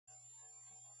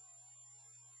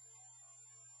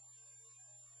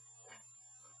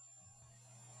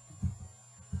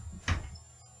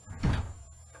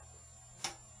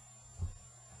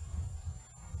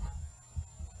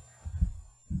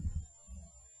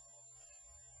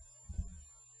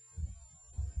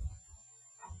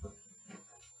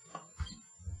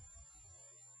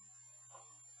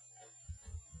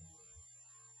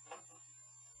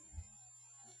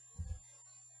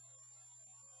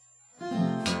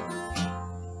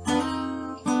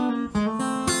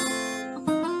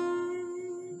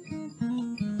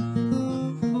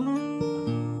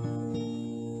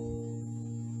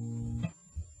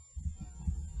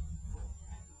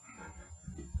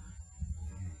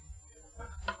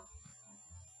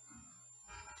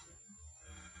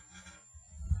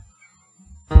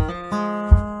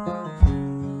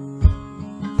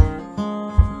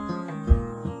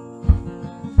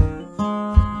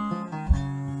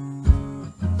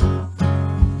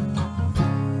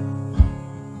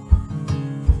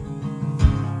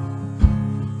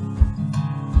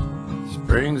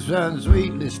sun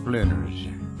sweetly splinters.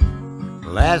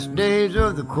 Last days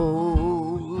of the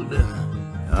cold,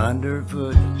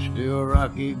 underfoot still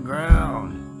rocky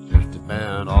ground, just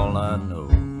about all I know.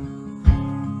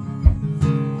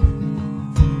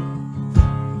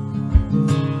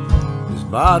 This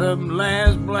bottom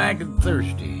lies black and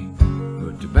thirsty,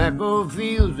 with tobacco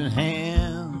fields in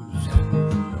hands.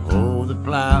 Hold the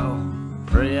plow,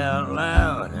 pray out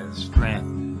loud, and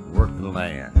strength work the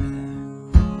land.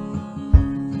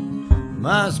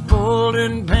 My spoiled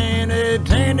and painted,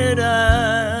 tainted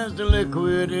eyes, the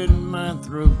liquid in my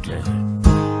throat.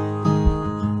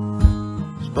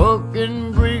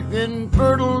 Spoken, brief, and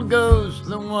fertile ghosts,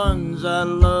 the ones I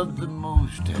love the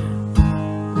most,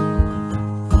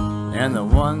 and the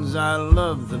ones I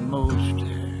love the most.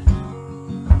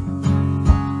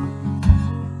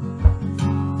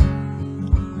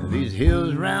 These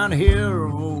hills round here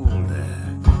are old,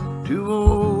 too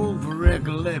old for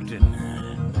recollecting.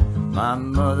 My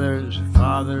mother's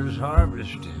father's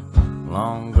harvested,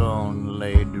 long gone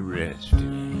laid to rest.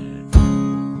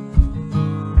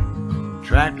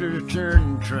 Tractors turn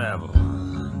and travel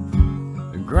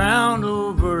the ground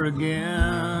over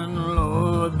again,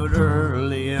 Lord, but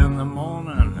early in the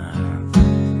morning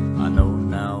I know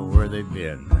now where they've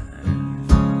been.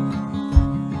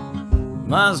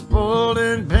 My spoiled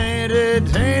and painted,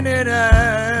 tainted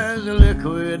eyes, a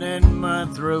liquid in my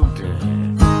throat.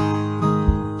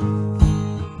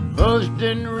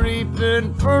 Boasting,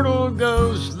 reaping, fertile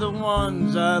ghosts, the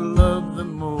ones I love the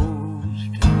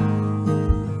most,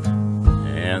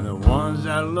 and the ones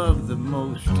I love the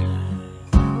most.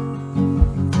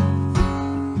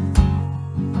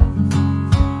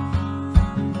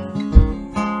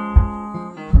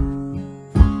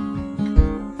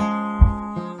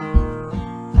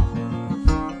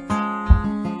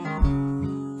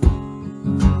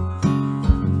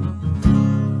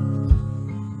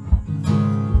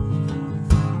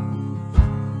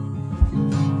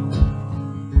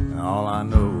 All I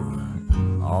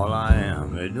know, all I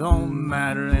am, it don't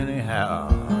matter anyhow.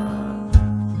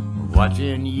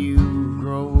 Watching you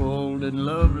grow old and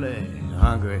lovely,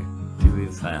 hungry to be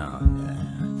found,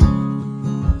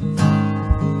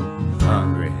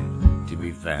 hungry to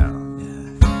be found.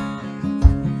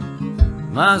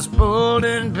 My spoiled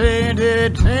and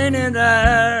painted, tainted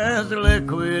eyes, the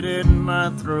liquid in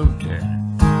my throat.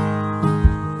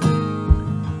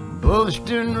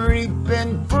 Boasting,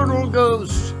 reaping, fertile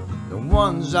ghosts, the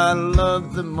ones I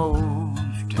love the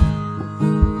most,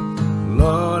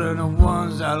 Lord, and the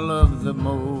ones I love the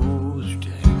most.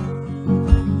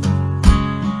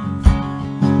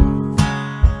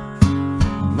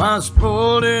 My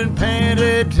spoiled and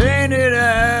painted, tainted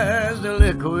eyes, the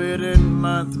liquid in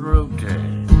my throat.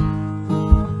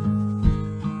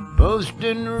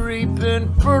 Boasting,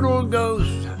 reaping, fertile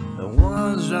ghosts, the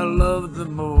ones I love the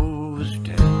most.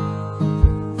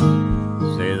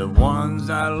 Say the ones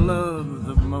I love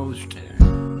the most.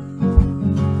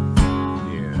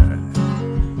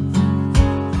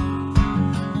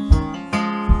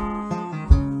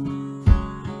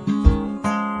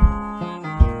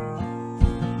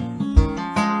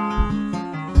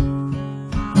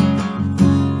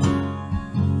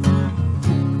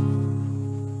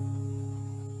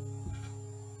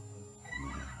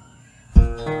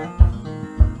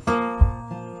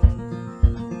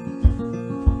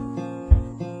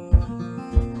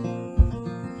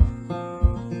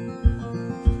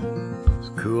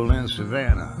 Cool in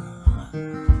Savannah,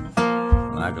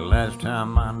 like the last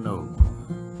time I know.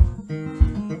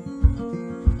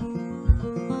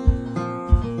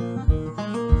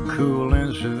 Cool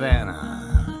in Savannah,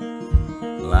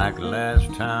 like the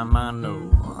last time I know.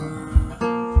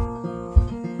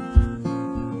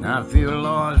 I feel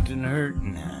lost and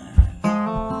hurting,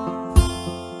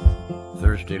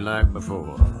 thirsty like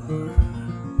before.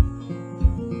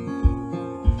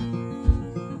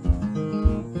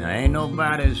 Now ain't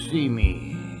nobody see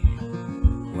me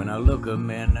when I look 'em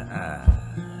in the eye.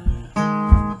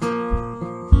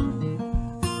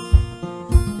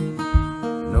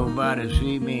 Nobody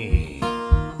see me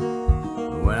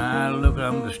when I look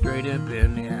 'em straight up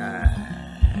in the eye.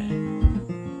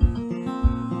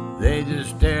 They just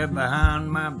stare behind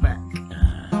my back.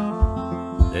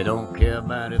 They don't care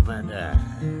about if I die.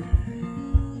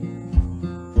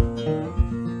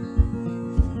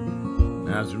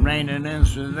 Now it's raining in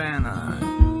Savannah,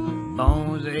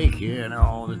 bones aching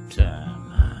all the time.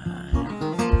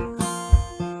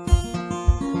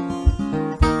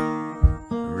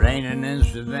 Raining in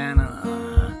Savannah,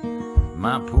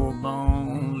 my poor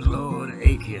bones, Lord,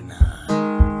 aching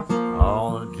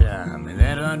all the time. And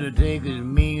that undertaker's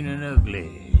mean and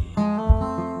ugly,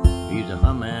 he's a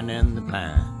humming in the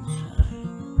pines.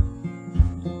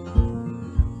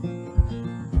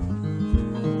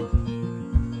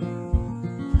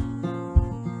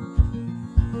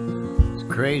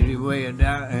 Crazy way of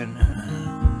dying,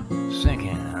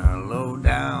 sinking low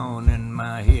down in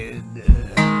my head.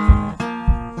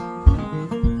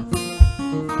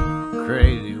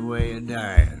 Crazy way of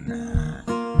dying,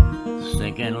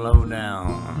 sinking low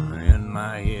down in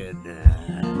my head.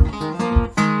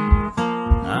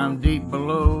 I'm deep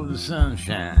below the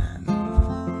sunshine,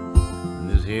 and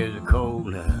this here's a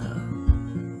cold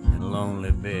and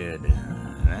lonely bed,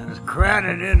 and it's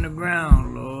crowded in the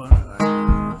ground, Lord.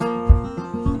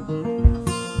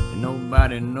 And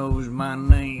nobody knows my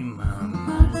name.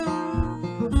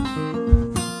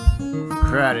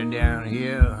 Crowded down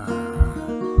here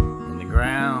in the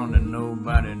ground, and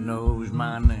nobody knows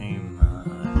my name.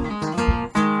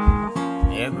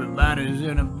 Everybody's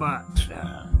in a box,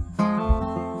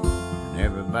 and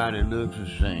everybody looks the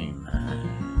same.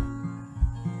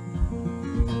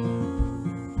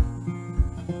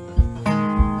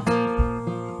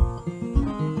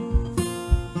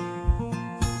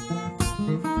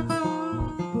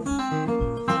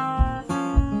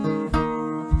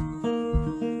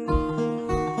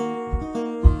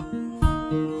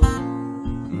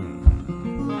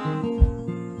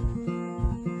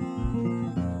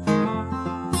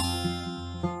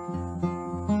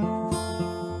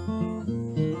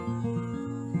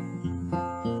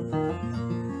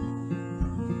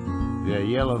 Yeah,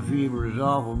 yellow fever is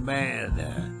awful bad,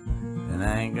 and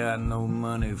I ain't got no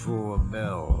money for a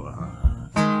bell.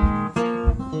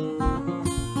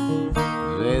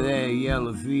 Say that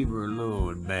yellow fever,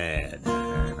 Lord, bad,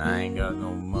 and I ain't got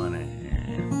no money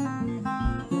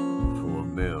for a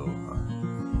bell.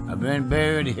 I've been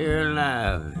buried here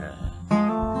alive,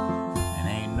 and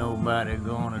ain't nobody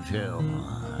gonna tell.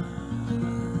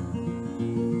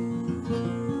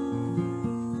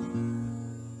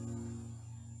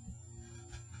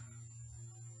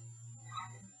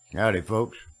 Howdy,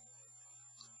 folks.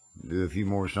 Do a few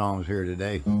more songs here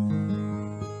today.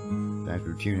 Thanks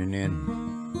for tuning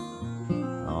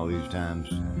in all these times.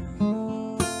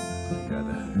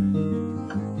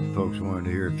 Folks wanted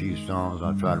to hear a few songs.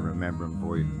 I'll try to remember them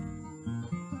for you.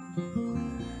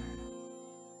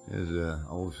 There's an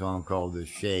old song called The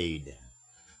Shade.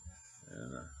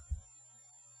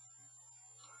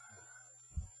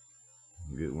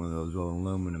 Get one of those old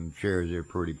aluminum chairs. They're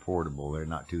pretty portable. They're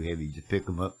not too heavy. Just pick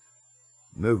them up,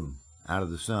 move them out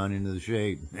of the sun into the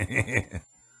shade.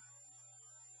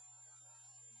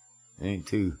 Ain't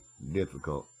too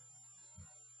difficult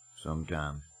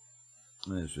sometimes.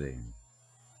 Let's see.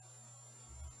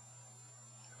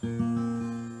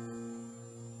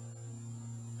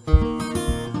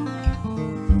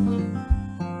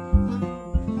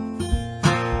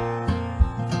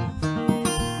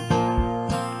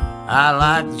 I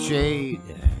like the shade,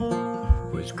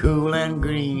 it's cool and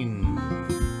green.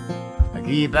 I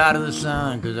keep out of the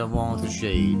sun 'cause I want the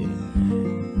shade,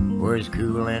 where it's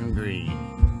cool and green.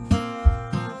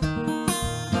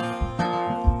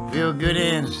 Feel good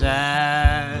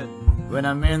inside when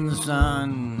I'm in the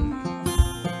sun,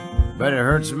 but it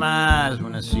hurts my eyes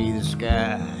when I see the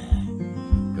sky,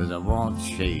 'cause I want the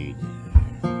shade.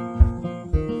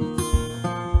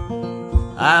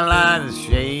 I like the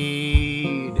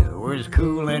shade where it's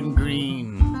cool and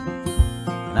green,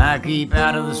 and I keep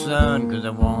out of the sun 'cause I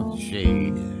want the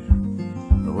shade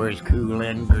where it's cool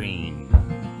and green.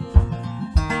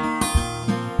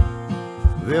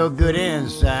 Feel good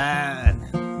inside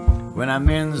when I'm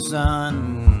in the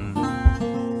sun,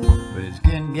 but the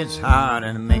skin gets hot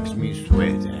and it makes me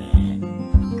sweat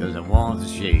 'cause I want the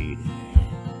shade.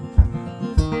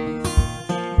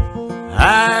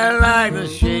 I like the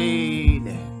shade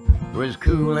where it's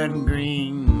cool and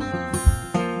green.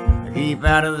 I keep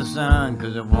out of the sun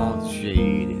 'cause I want the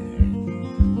shade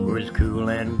where it's cool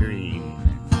and green.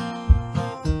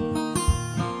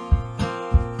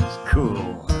 It's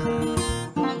cool.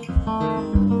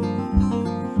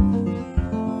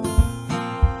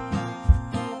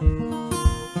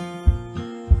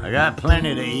 I got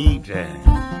plenty to eat,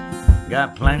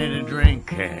 got plenty to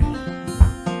drink.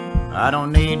 I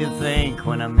don't need to think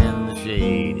when I'm in the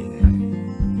shade,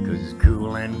 'cause it's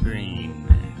cool and green.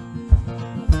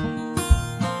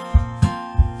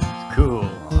 It's cool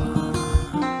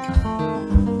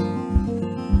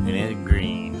and it's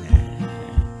green.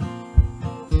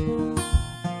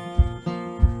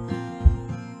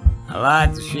 I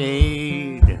like the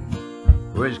shade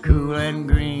where it's cool and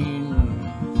green.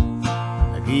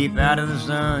 I keep out of the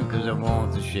sun 'cause I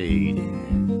want the shade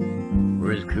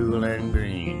where it's cool and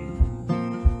green.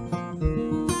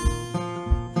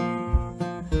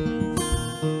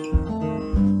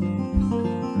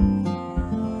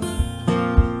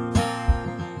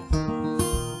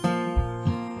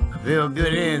 Feel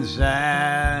good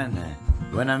inside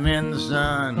when I'm in the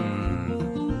sun,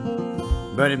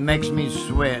 but it makes me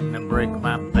sweat and I break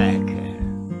my back,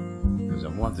 'cause I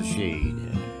want the shade.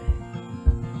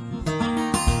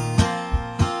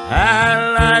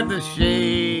 I like the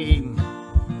shade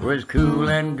where it's cool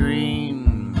and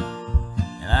green,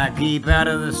 and I keep out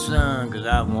of the sun 'cause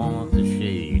I want the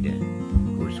shade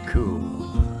where it's cool,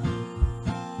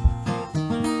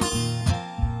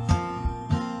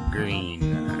 green.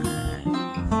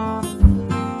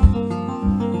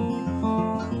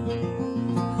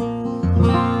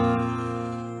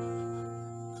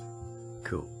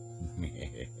 Cool.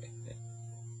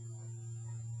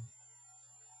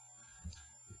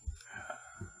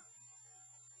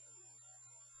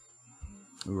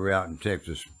 We were out in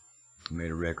Texas,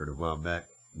 made a record a while back,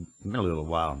 been a little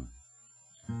while,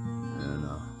 and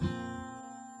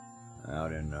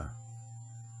out in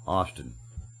Austin,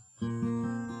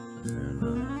 and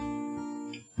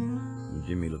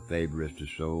Jimmy LaFave, rest his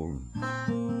soul,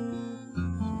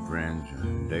 some friends,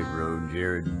 Dave Rowe,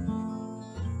 Jared,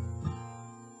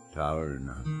 Tyler, and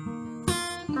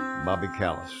Bobby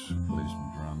Callis plays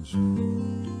some drums.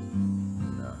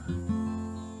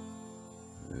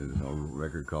 There's an old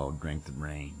record called Drink the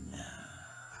Rain.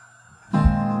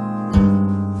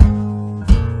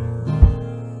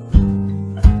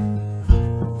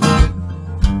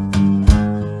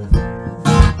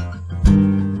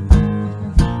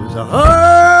 There's a whole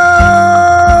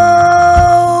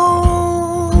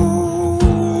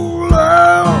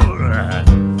lot.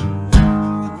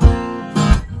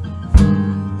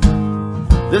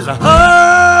 There's a whole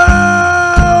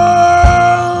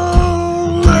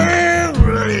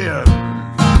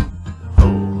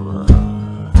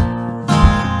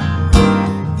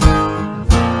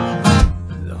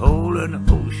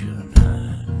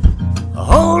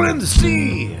the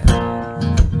sea, a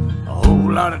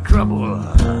whole lot of trouble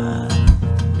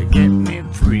to get me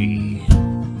free.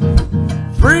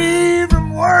 Free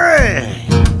from worry,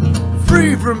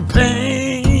 free from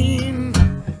pain.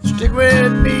 Stick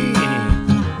with me,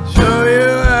 show you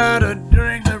how to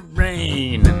drink the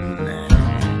rain.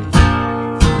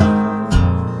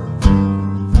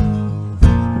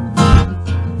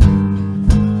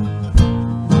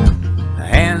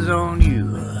 Hands on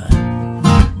you,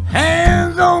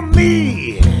 on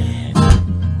me,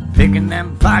 picking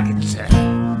them pockets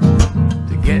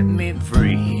to get me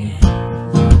free.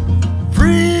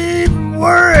 Free from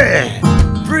worry,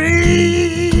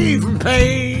 free from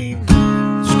pain.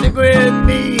 Stick with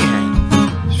me,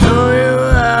 show you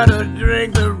how to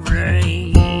drink the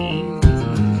rain.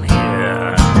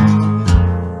 Yeah.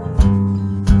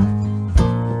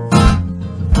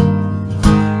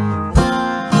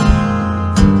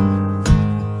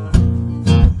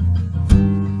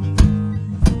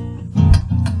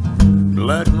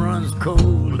 Blood runs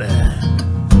cold,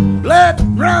 blood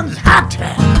runs hot.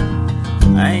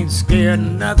 I ain't scared of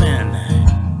nothing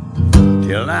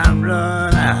till I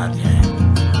run out.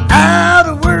 Out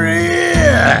of worry,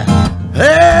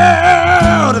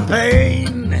 out of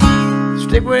pain.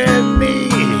 Stick with me,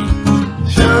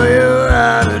 show you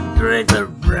how to drink the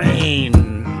rain.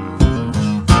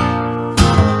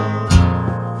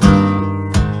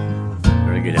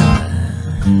 Bring it up.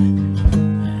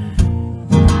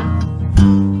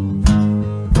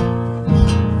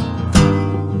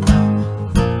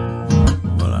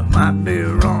 Might be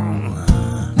wrong,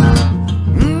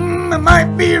 I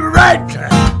might be right,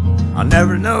 I'll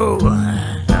never know,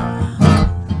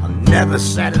 I'm never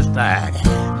satisfied,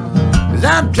 'cause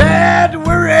I'm tired to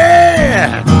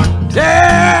worry,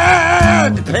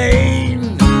 tired to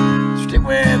pain. Stick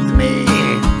with me,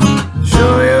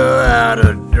 show you how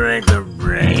to drink the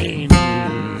rain.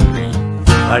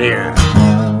 Right here.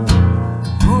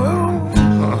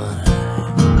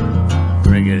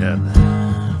 Bring it up.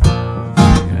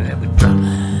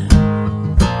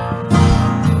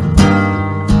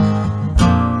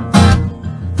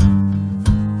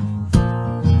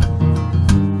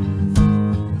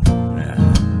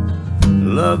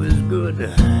 Love is good,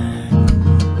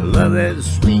 love is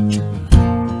sweet.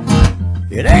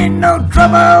 It ain't no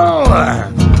trouble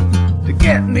to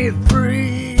get me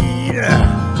free.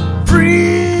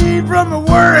 Free from the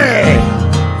worry,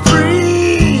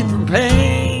 free from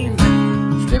pain.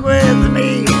 Stick with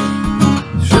me,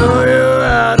 show you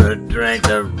how to drink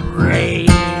the rain.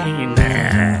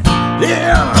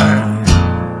 Yeah.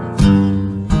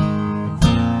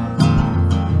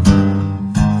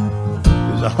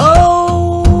 There's a whole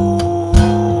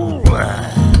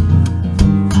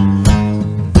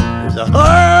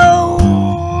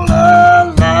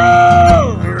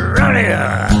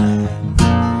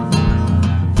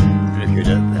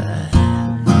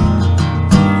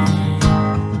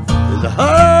the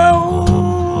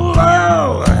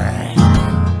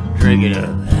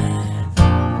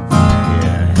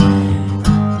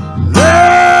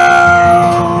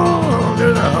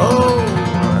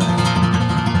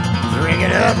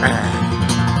up.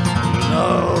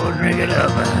 Oh, drink it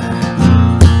up.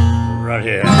 Right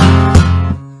here.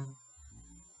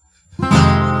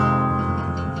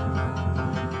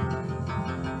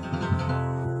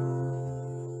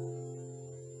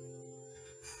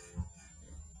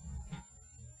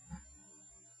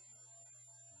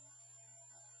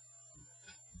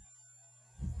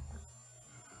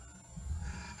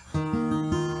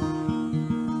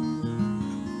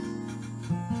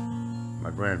 My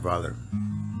grandfather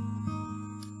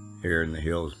here in the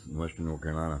hills in western North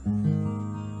Carolina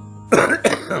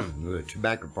was a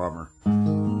tobacco farmer,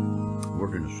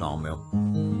 worked in a sawmill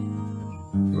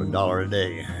for $1 a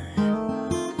day.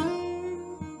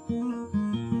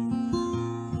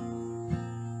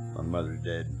 My mother's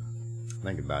dead.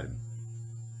 Think about him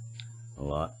a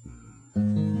lot.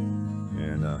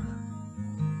 And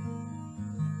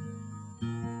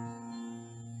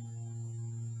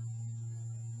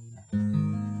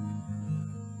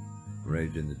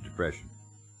raised in the Depression.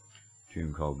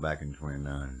 Tune called Back in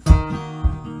 29.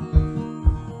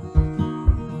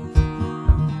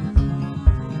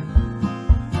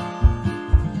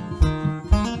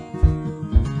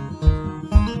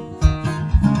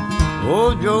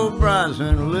 Old Joe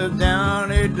Bryson lived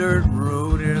down a dirt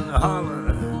road in the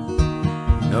holler.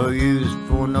 No use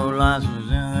for no license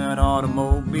in that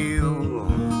automobile.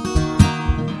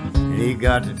 He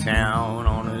got to town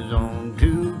on his own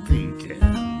 2 feet.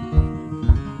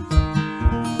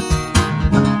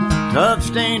 Tough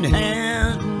stained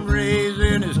hands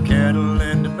raising his cattle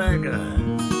and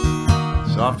tobacco.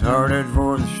 Soft-hearted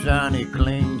for the shiny,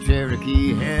 clean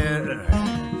Cherokee hair.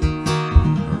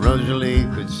 Rosalie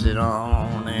could sit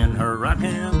on in her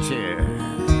rocking chair.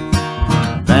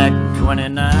 Back in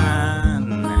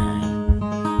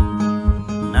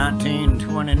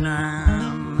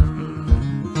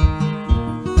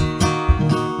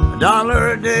 1929.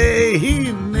 $1 a day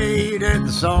he made at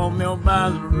the sawmill by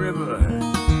the river.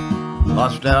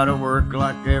 Lost out of work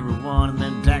like everyone, and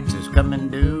then taxes coming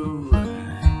due.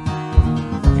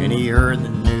 And he heard the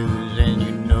news, and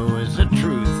you know it's the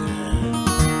truth.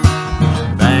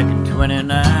 Back in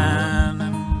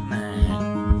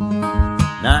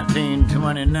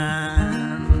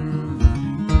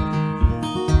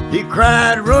 1929, he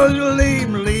cried, Rosalie,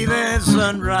 leave at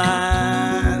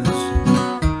sunrise.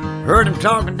 Heard him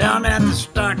talking down at the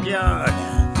stockyard.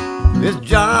 This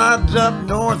job's up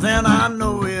north and I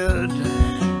know it.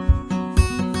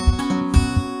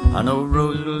 I know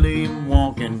Rosalie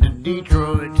walking to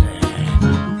Detroit.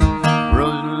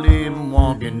 Rosalie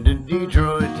walking to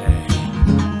Detroit.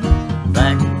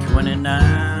 Back in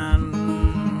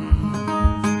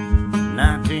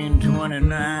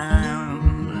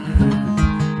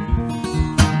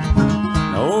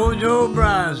 1929. Old Joe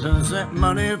Bryson sent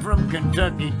money from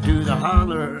Kentucky to the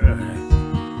holler.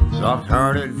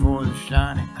 Soft-hearted for the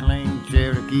shiny, clean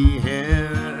Cherokee hair.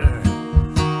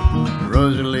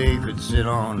 Rosalie could sit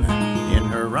on in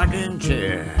her rocking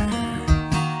chair.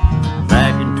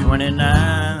 Back in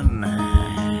 29.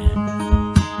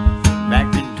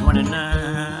 Back in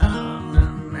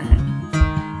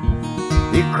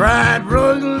 29. He cried,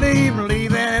 Rosalie,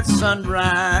 leave at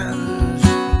sunrise.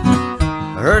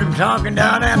 I heard him talking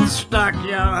down at the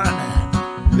stockyard.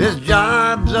 This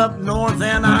job's up north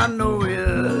and I know it.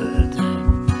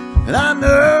 And I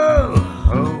know,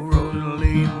 oh,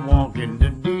 Rosalie walking to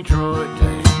Detroit.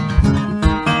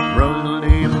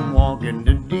 Rosalie walking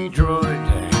to Detroit.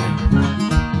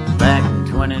 Back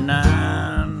in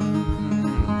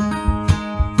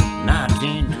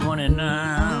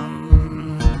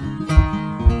 1929.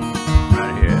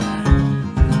 Right here.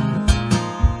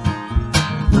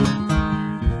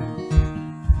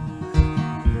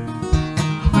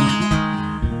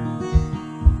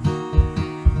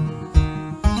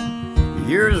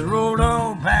 Years rolled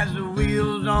on past the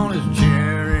wheels on his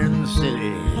chair in the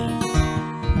city.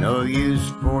 No use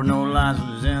for no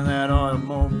license in that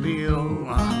automobile.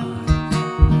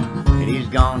 And he's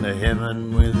gone to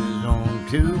heaven with his own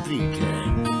 2 feet. He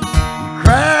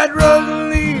cried,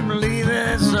 Rosalie, leave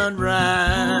at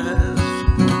sunrise.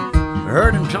 I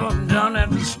heard him talking down at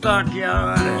the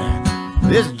stockyard.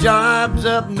 This job's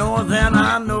up north and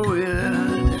I know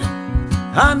it.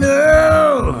 I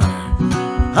know.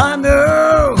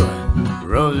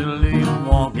 Rosalie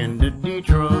walking to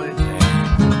Detroit.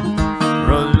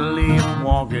 Rosalie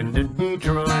walking to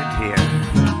Detroit here.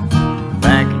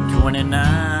 Back in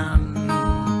 29.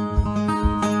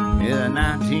 Yeah,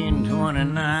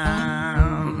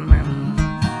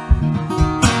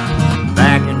 1929.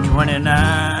 Back in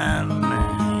 29.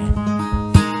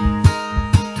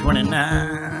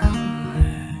 29.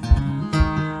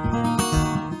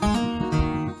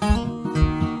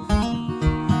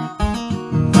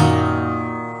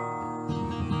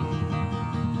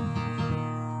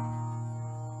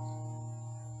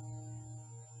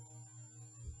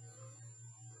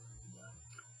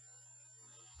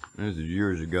 This is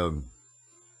years ago.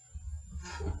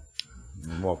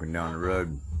 I'm walking down the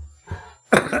road.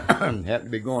 Happened to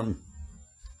be going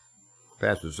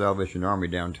past the Salvation Army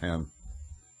downtown.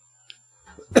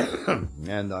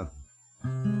 And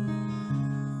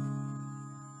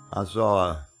I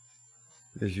saw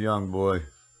this young boy,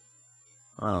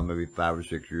 I don't know, maybe 5 or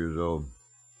 6 years old.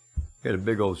 He had a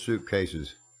big old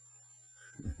suitcases,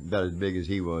 about as big as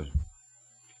he was.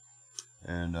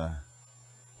 And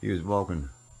he was walking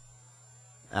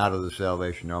out of the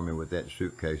Salvation Army with that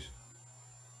suitcase.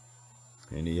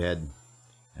 And he had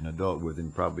an adult with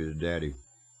him, probably his daddy.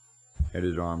 Had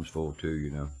his arms full too,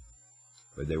 you know.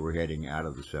 But they were heading out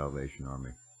of the Salvation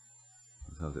Army.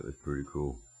 I thought that was pretty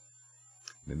cool.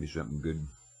 Maybe something good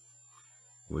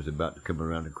was about to come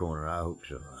around the corner. I hope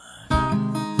so.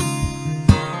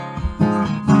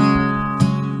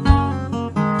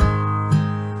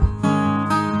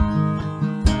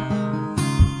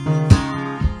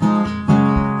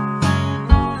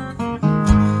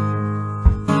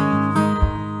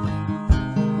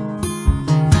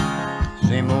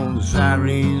 Same old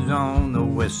sirens on the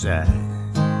west side.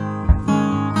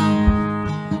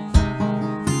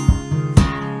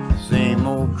 Same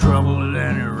old trouble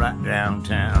landing right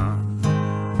downtown.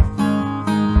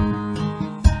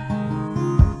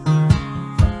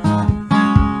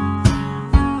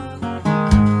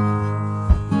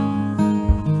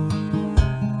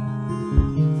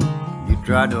 You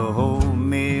tried to hold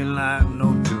me like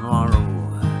no tomorrow.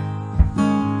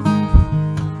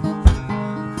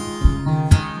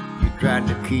 You tried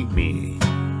to keep me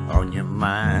on your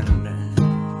mind.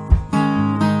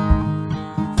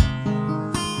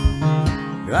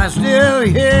 I still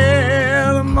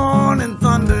hear the morning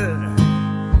thunder.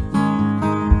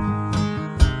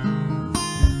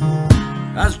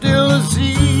 I still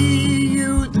see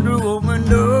you through a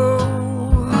window.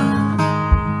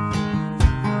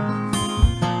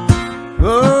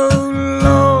 Oh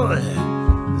Lord,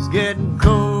 it's getting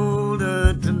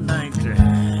colder tonight.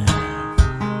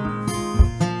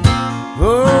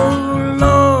 Oh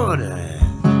Lord,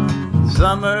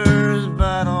 summer's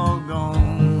about all gone.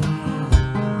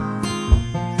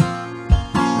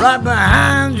 Right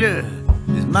behind you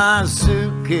is my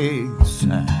suitcase.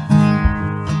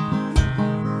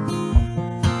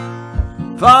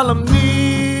 Follow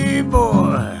me,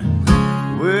 boy,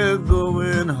 we're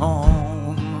going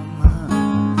home.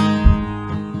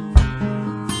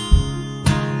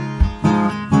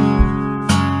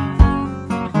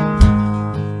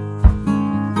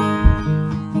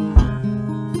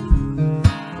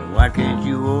 Why can't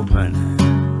you open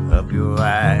up your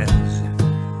eyes?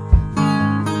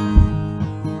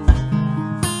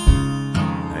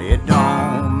 It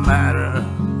don't matter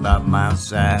about my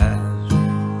size.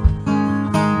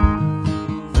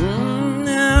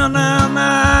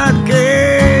 I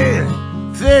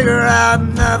can't figure out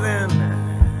nothing.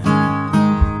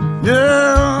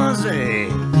 No, say,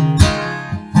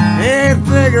 can't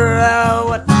figure out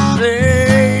what to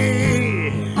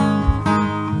say.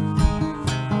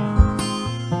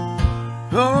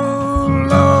 Oh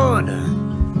Lord,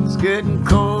 it's getting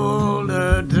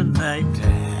colder tonight.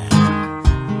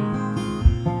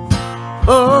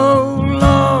 Oh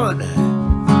Lord,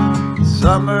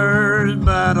 summer's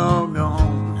about all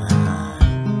gone.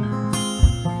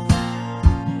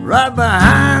 Right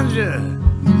behind you,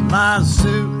 my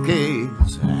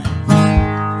suitcase.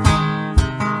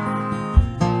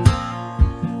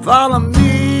 Follow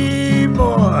me,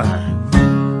 boy,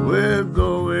 we're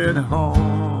going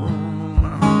home.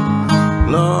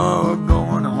 Lord,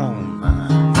 going home.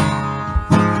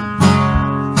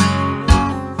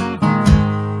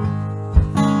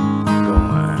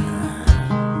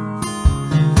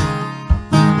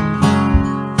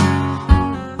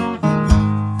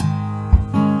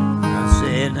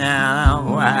 Now,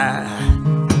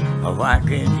 why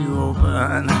can't you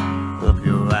open up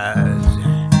your eyes?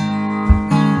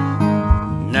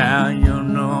 Now you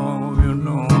know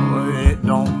it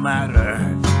don't matter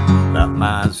about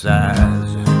my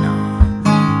size.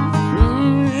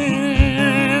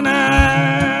 And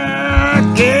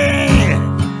I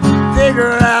can't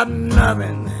figure out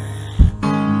nothing.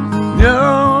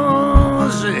 No,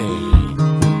 see,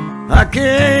 I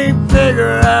can't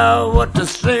figure out what to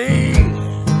say.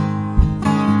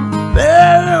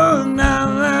 Oh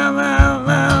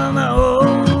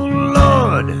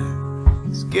Lord,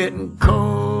 it's getting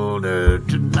colder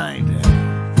tonight.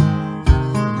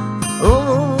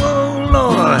 Oh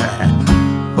Lord,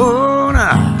 oh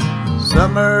now,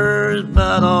 summer's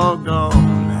about all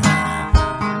gone.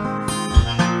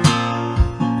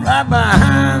 Right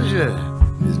behind you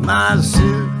is my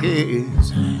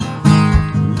suitcase.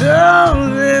 Now,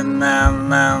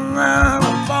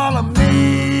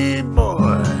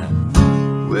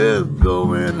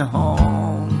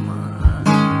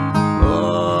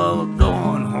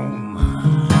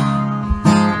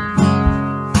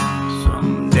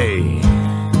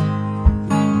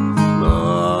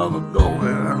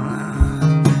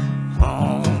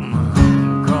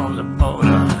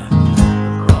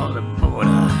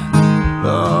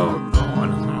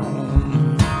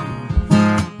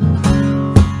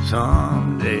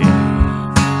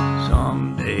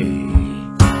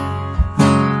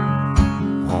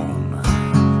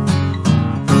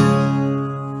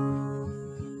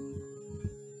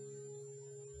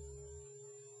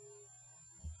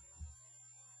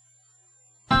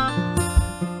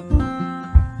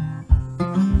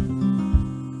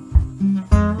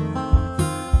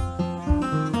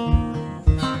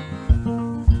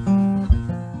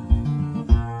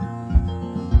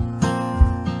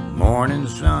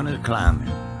 climbing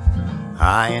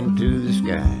high into the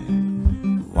sky.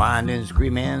 Winding,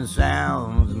 screaming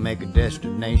sounds make a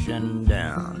destination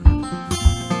down.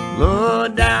 Lower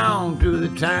down to the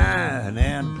tide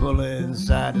and pulling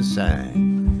side to side.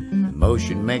 The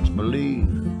motion makes believe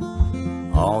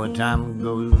all the time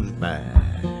goes by.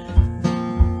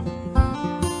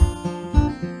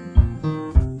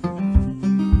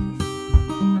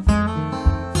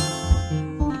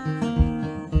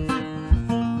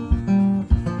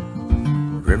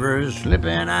 Rivers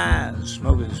slipping eyes,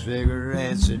 smoking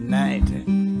cigarettes at night,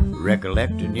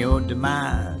 recollecting your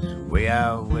demise way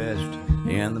out west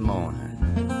in the morning.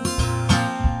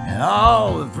 And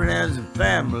all the friends and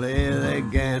family, they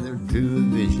gathered to the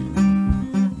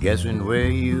vision, guessing where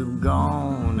you've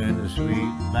gone in the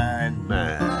sweet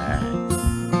bye-bye.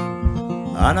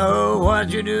 I know what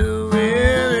you're doing,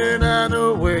 and I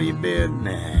know where you've been.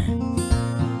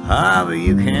 But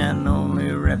you can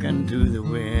only reckon to the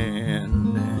wind.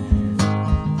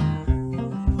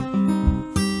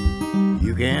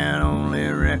 You can only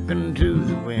reckon to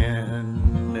the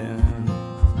wind.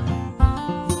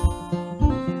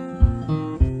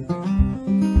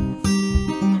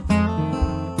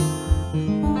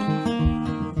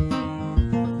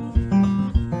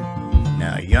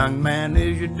 Now, a young man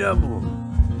is your double.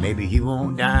 Maybe he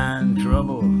won't die in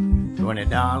trouble.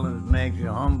 $20 makes you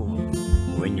humble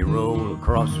when you roll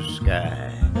across the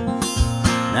sky.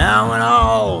 Now when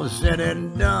all is said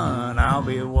and done, I'll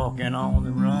be walking on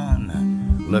the run,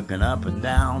 looking up and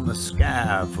down the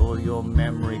sky for your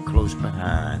memory close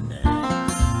behind.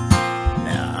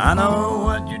 Now I know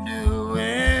what you're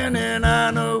doing and I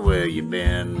know where you've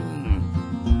been.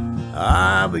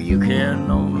 But you can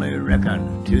only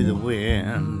reckon to the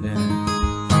wind.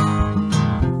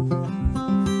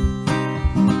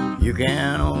 You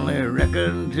can only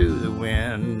reckon to the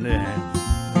wind.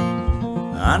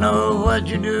 I know what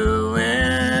you're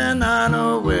doing, I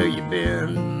know where you've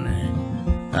been.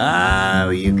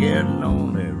 You can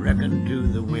only reckon to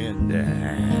the wind.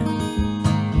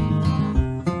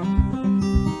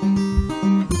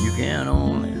 You can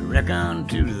only reckon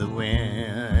to the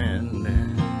wind.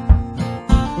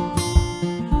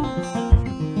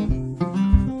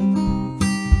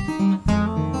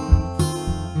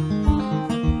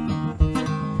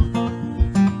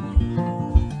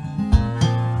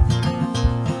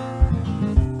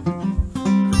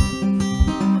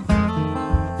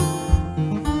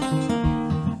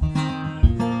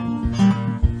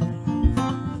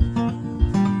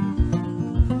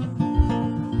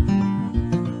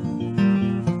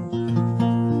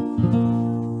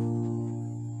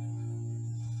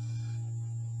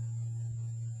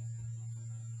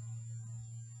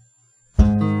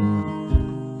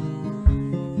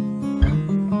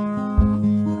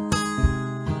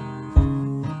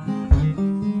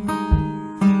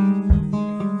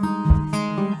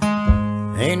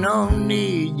 Ain't no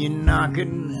need you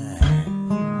knocking,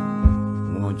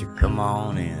 won't you come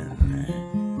on in?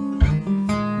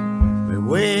 Been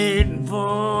waiting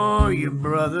for you,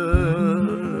 brother,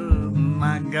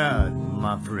 my God,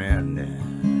 my friend.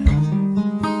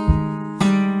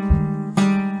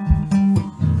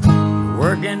 Your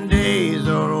working days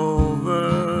are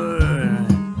over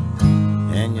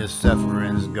and your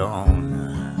suffering's gone.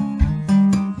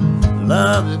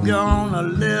 Love's gonna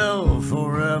live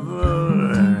forever.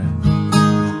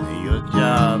 Your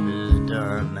job is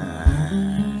done.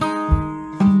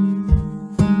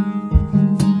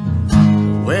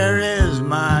 Where is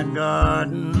my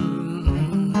garden?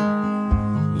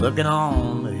 Looking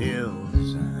on the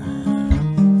hills.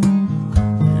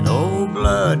 And old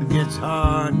blood gets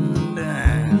hardened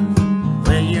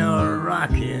when you're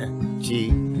rocking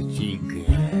cheek to cheek.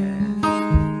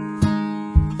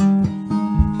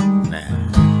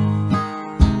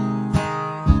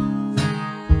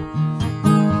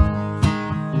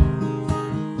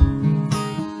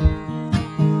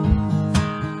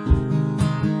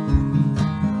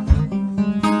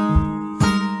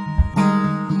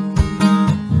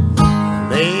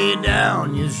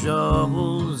 Your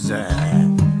shovels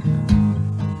and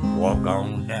walk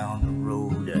on down the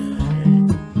road.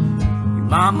 Your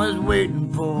mama's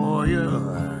waiting for you,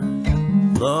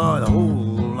 Lord,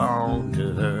 hold on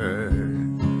to her.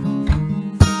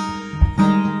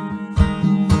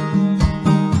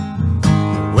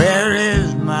 Where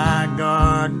is my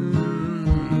garden?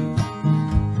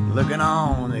 Looking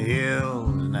on the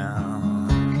hills now.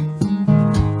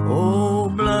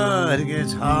 Old blood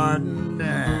gets hardened,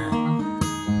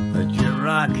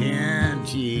 rocking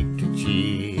cheek to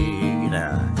cheek,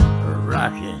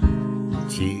 rocking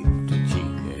cheek to cheek.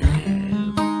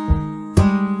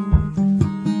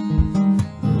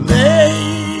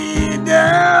 Lay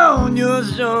down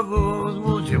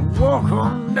walk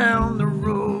on down the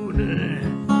road.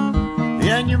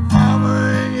 And your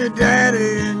mama and your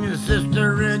daddy and your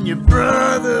sister and your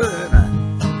brother,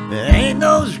 there ain't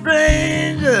no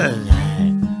strangers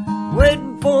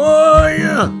waiting for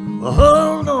you. Well,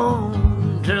 hold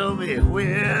on, tell me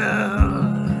where.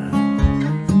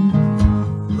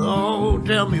 Oh,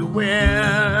 tell me where.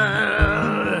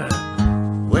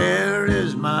 Where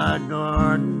is my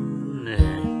garden?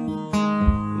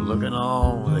 Looking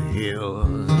on the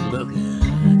hills, looking.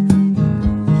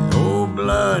 Old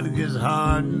blood gets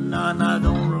hard and I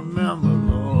don't remember,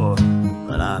 Lord,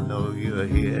 but I know you're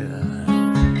here.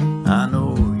 I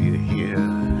know you're here.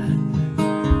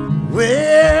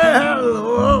 Well,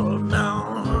 Lord,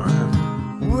 now,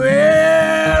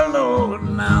 well, Lord,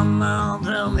 now,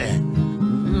 tell me,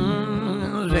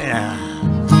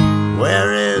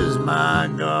 where is my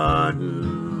garden?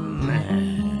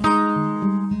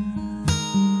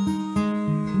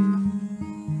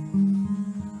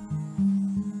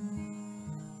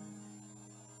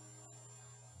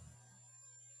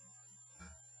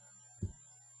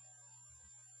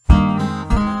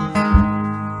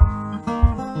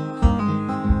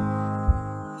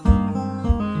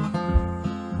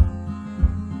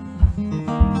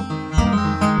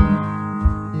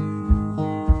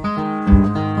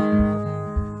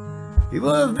 He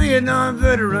was a Vietnam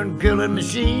veteran, killing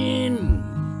machine.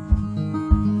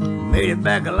 Made it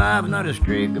back alive, not a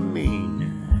streak of mean.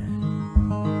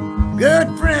 Good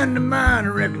friend of mine, I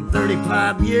reckon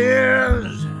 35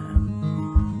 years.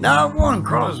 Not one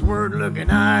crossword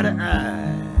looking eye to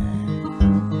eye.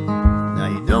 Now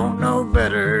you don't know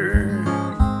better.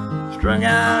 Strung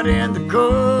out in the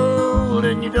cold,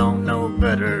 and you don't know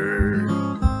better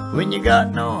when you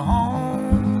got no home.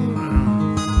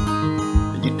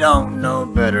 You don't know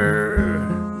better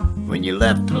when you're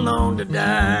left alone to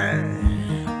die.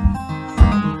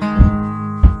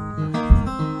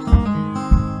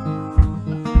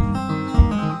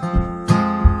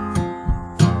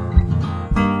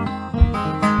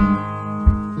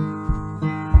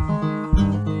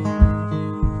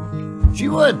 She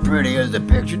was pretty as the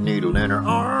picture needle in her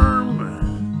arm.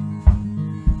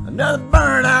 Another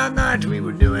burnt-out night we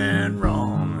were doing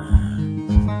wrong.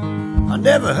 I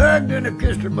never hugged and I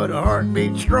kissed her, but her heart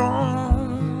beat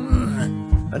strong.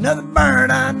 Another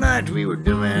burnt-out night we were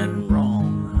doing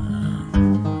wrong.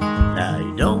 Now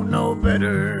you don't know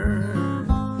better.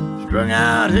 Strung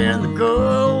out in the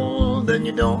cold, then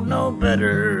you don't know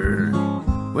better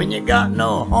when you got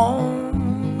no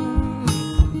home.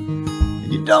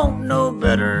 And you don't know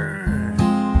better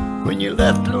when you're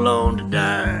left alone to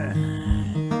die.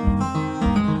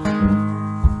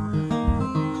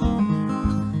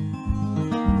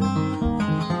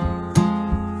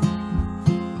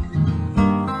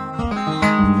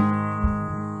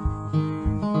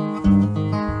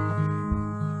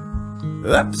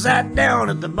 Upside down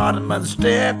at the bottom of the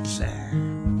steps,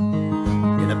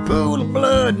 in a pool of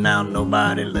blood, now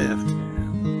nobody left.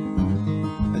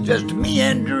 Just me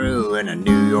and Drew in a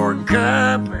New York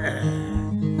cup,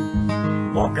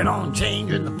 walking on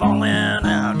chains and the falling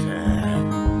out.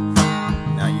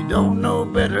 Now you don't know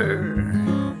better.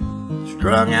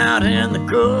 Strung out in the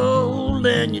cold,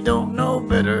 and you don't know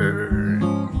better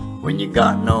when you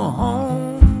got no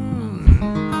home.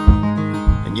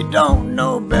 And you don't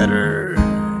know better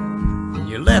when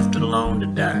you're left alone to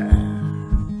die.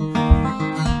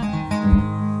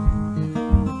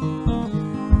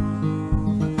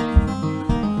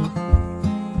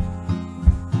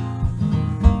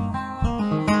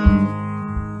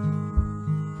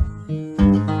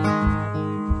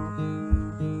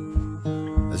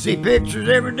 I see pictures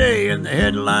every day in the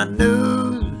headline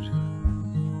news,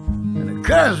 and I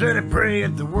cuss and I pray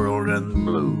at the world and the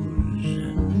blues.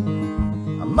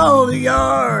 I mow the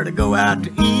yard, I go out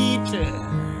to eat,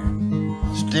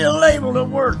 still able to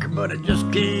work, but I just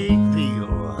can't feel.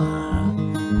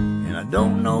 And I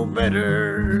don't know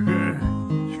better.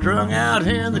 Strung out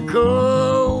in the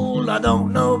cold, I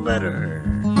don't know better.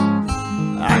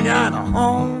 I got a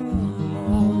home,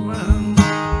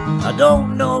 I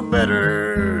don't know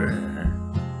better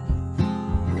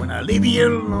when I leave you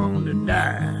alone to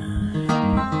die.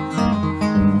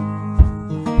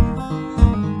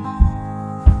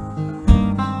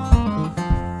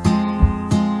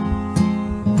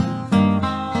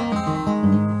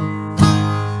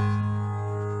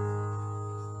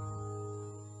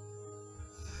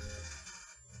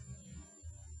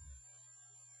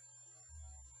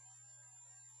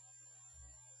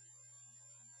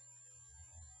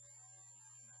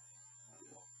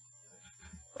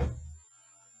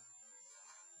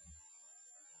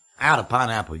 Out of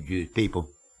pineapple juice, people.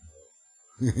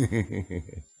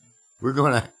 We're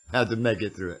gonna Have to make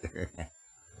it through it.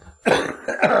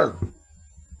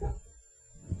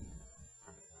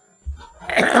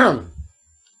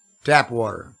 Tap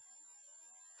water.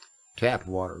 Tap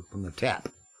water from the tap.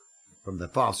 From the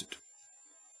faucet.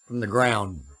 From the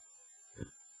ground.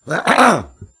 There's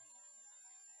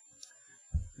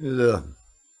a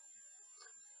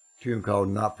tune called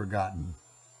Not Forgotten.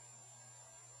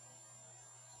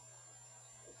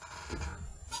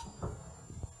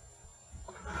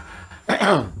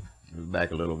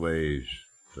 Back a little ways,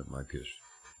 something like this.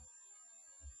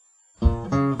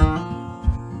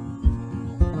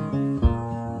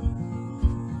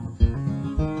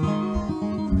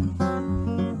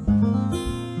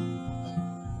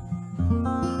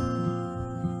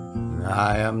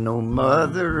 I am no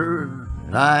mother,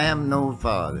 and I am no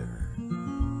father.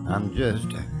 I'm just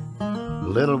a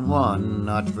little one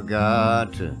not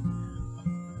forgotten.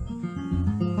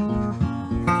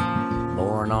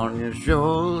 Born on your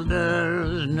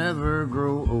shoulders, never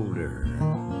grow older.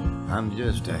 I'm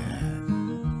just a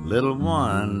little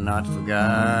one not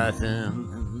forgotten.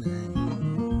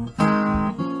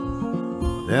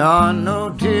 There are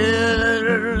no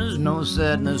tears, no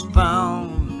sadness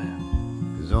found,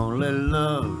 'cause only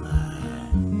love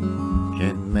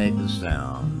can make a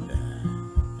sound.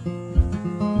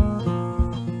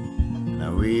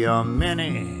 Now we are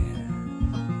many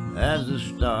as the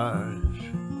stars,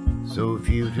 so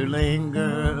few to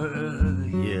linger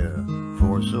here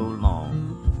for so long.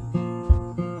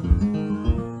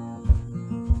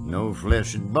 No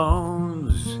flesh and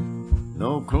bones,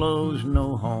 no clothes,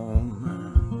 no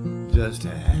home, just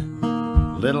a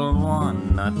little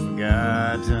one not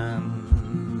forgotten.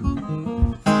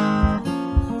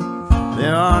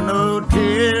 There are no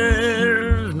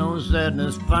tears, no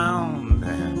sadness found,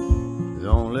 there's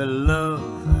only love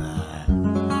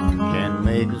can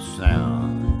make a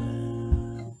sound.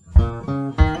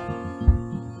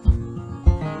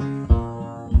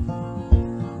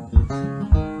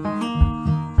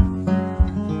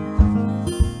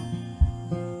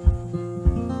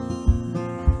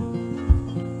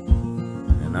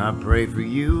 I pray for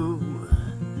you,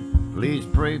 please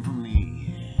pray for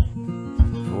me,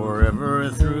 forever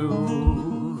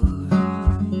through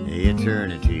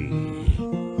eternity.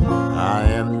 I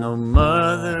am no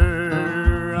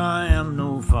mother, I am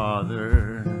no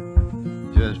father,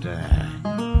 just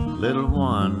a little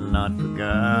one not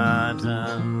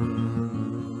forgotten.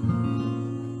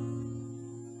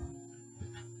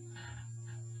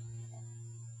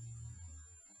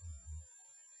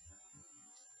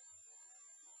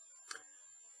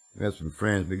 We had some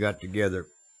friends. We got together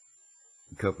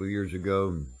a couple of years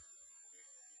ago,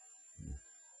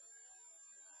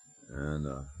 and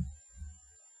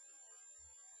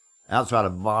outside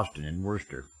of Boston in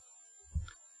Worcester,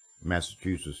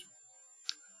 Massachusetts,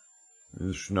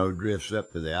 the snow drifts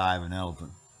up to the eye of an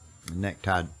elephant,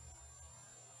 necktie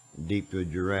deep to a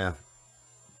giraffe,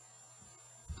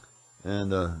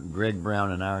 and Greg Brown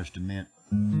and Irish Dement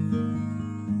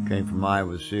came from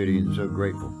Iowa City, and so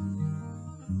grateful.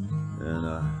 And,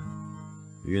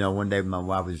 you know, one day my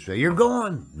wife would say, "You're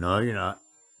going?" "No, you're not."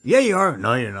 "Yeah, you are."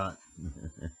 "No, you're not."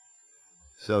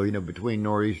 So, you know, between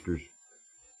nor'easters,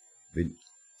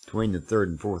 between the third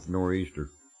and fourth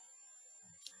nor'easter,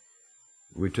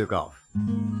 we took off.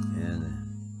 And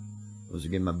once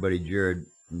again, my buddy Jared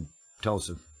from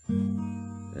Tulsa,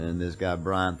 and this guy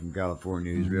Brian from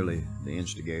California, who's really the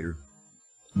instigator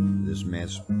of this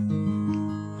mess,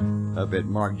 up at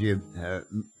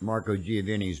Marco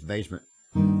Giovanni's basement,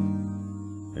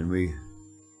 and we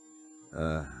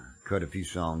cut a few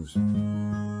songs,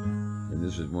 and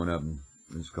this is one of them.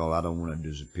 It's called "I Don't Want to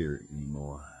Disappear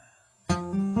Anymore."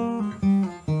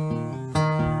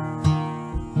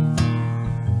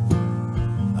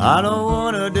 I don't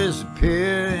want to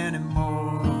disappear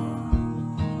anymore.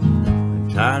 I'm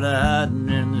tired of hiding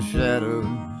in the shadows.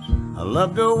 I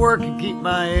love to work and keep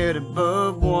my head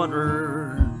above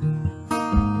water.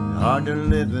 Hard to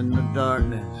live in the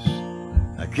darkness.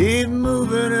 I keep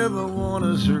moving if I want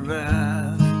to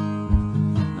survive.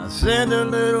 I send a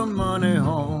little money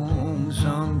home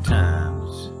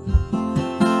sometimes.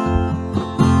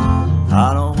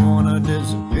 I don't want to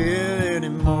disappear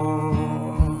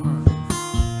anymore.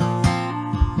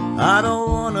 I don't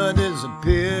want to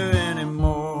disappear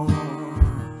anymore.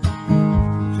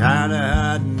 Tired of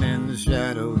hiding in the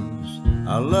shadows.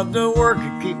 I love to work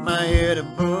and keep my head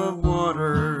above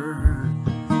water.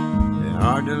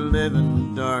 Hard to live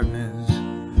in the darkness.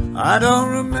 I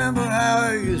don't remember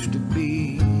how it used to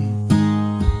be.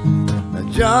 A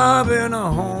job and a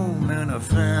home and a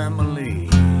family.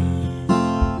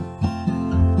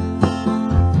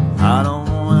 I don't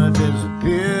want to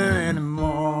disappear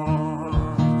anymore.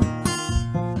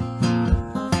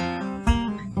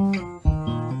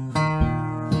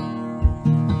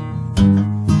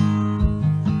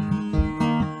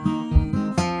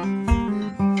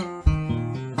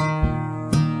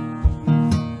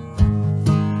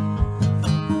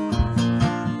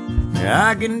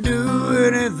 I can do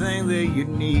anything that you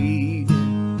need.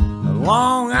 A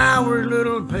long hour,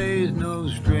 little pay's no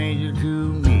stranger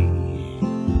to me.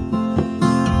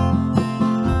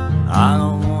 I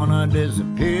don't wanna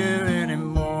disappear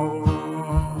anymore.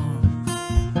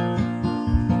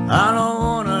 I don't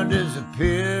wanna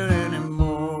disappear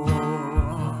anymore.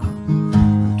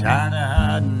 I'm tired of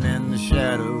hiding in the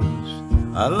shadows.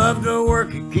 I love to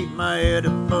work and keep my head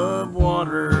above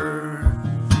water.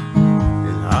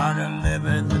 It's hard to live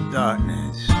in the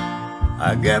darkness.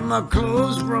 I get my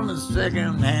clothes from a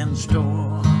second-hand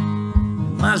store.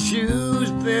 My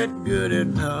shoes fit good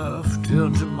enough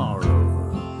till tomorrow.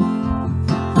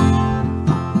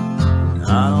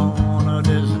 I don't wanna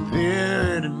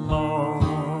disappear anymore.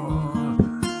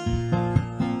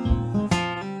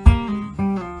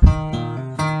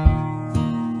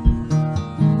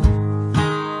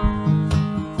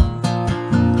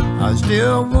 I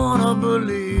still wanna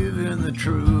believe in the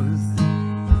truth,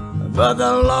 but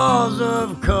the laws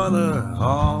of color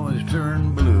always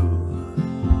turn blue.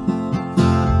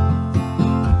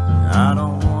 I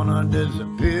don't wanna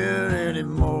disappear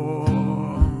anymore.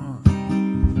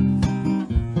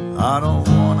 I don't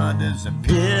wanna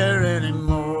disappear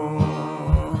anymore.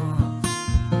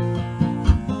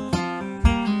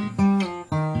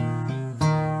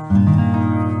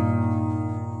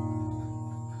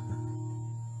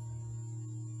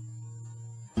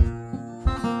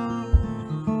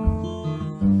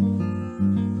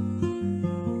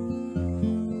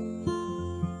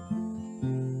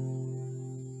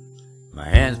 My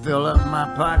hands fill up my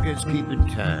pockets, keeping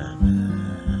time.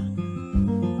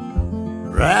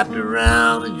 Wrapped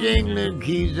around the jingling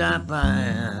keys I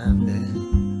find.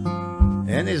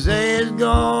 And they say it's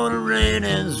gonna rain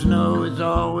and snow. It's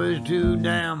always too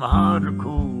damn hard or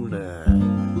cold.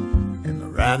 And the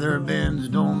rather bends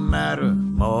don't matter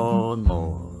more and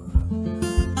more.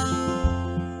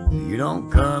 You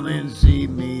don't come and see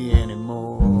me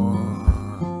anymore.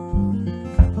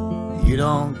 You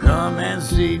don't come and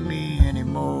see me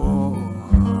anymore.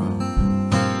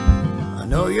 I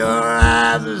know your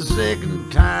eyes are sick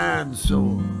and tired and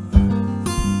sore.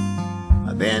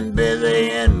 I've been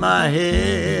busy in my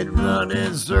head,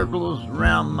 running circles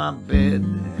around my bed.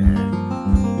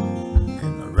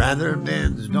 And the rather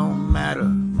bends don't matter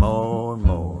more and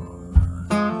more.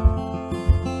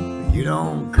 You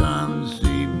don't come and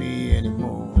see me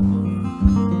anymore.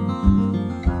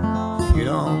 You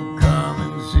don't come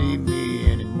and see me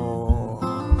anymore.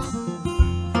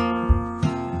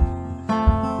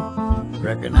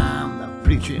 Reckon I'm the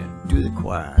preacher to the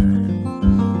choir.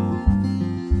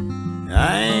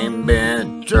 I ain't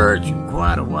been to church in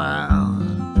quite a while.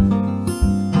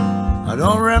 I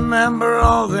don't remember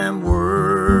all them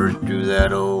words to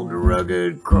that old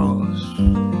rugged cross.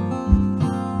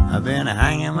 I've been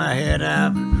hanging my head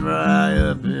out to dry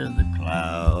up in the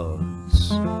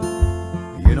clouds.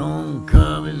 You don't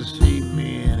come and see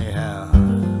me anyhow.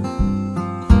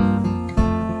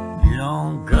 You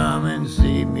don't come and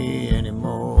see me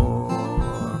anymore.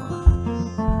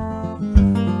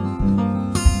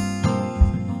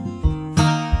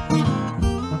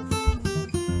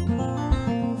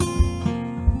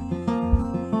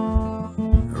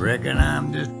 I reckon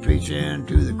I'm just preaching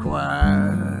to the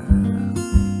choir.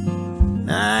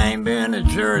 I ain't been to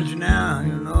church now,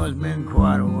 you know, it's been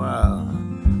quite a while.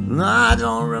 I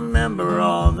don't remember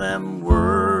all them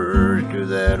words to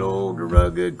that old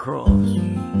rugged cross.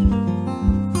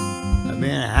 I've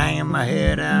been hanging my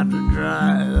head out to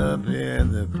dry up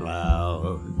in the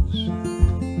clouds.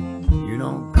 You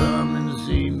don't come and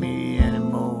see me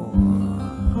anymore.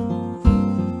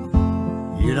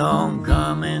 You don't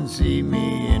come and see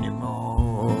me anymore.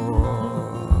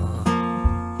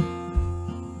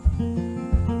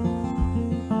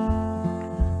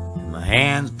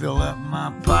 Hands fill up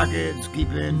my pockets,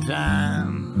 keeping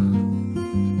time.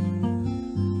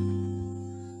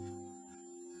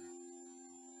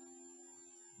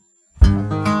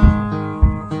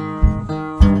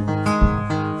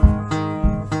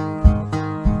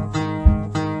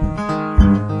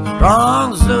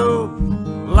 Strong soup,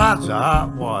 lots of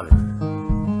hot water.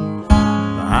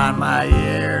 Behind my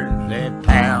ears, they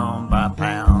pound by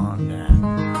pound.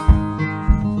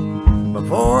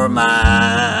 Before my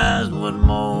eyes was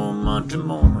moment to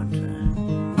moment.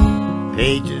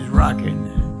 Pages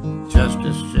rocking,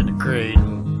 justice in the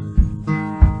cradle.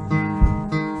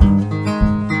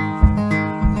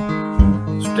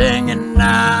 Stinging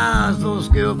knives, so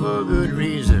skilled for good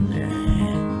reason.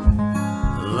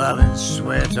 Loving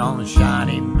sweat on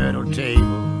shiny metal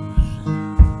tables.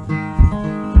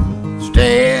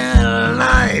 Staying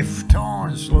life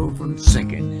torn slow from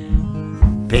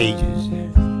sinking. Pages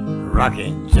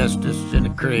rocking justice in the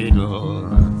cradle.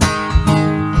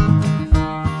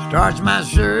 Starch my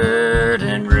shirt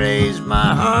and raise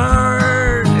my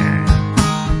heart.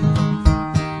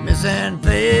 Missing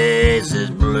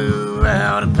faces, blue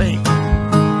out of paint.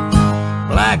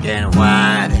 Black and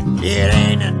white, it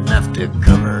ain't enough to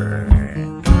cover.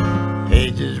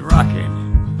 Pages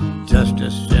rocking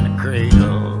justice in a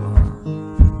cradle.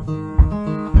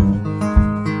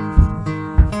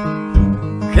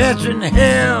 Catching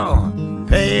hell,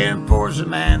 paying for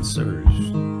some answers.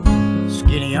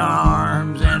 Skinny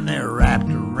arms and they're wrapped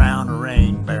around a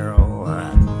rain barrel.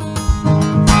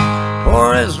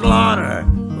 For a slaughter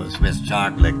with Swiss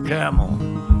chocolate camel.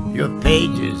 Your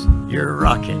pages, you're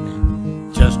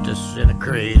rocking justice in a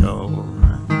cradle.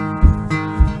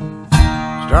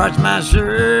 Starch my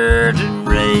shirt and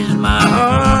raise my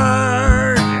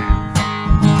heart.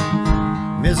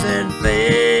 Missing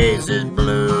faces,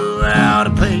 blue out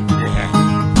of paint.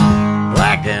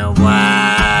 Black and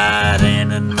white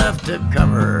ain't enough to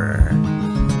cover.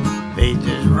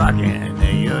 Pages rocking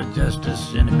your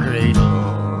justice in a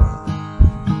cradle.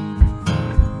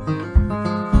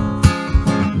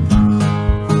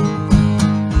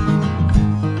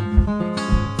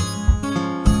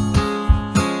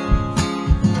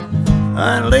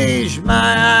 Unleash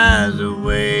my eyes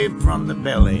away from the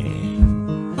belly.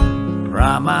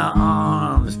 Pry my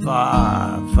arms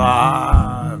far,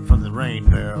 far from the rain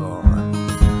barrel.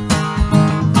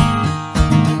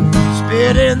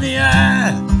 Spit in the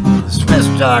eye, Swiss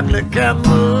chocolate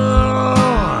camel.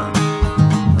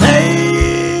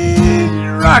 Hey,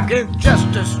 rocking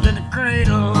justice in the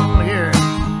cradle here.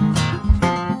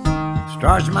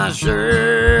 Starch my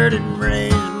shirt and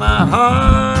raise my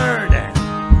heart.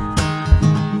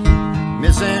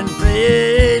 Missing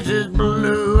faces,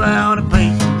 blue out of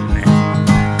paint.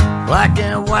 Black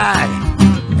and white,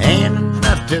 ain't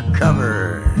enough to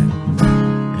cover.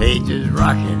 Pages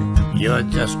rocking your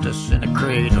justice in a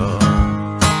cradle.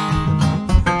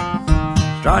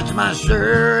 Starch my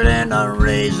shirt and I'm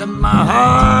raising my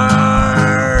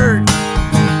heart.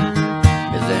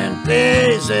 Missing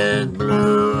faces,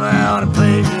 blue out of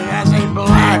paint. I say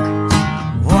black,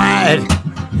 white,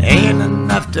 ain't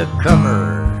enough to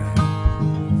cover.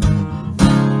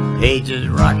 Pages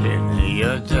rocking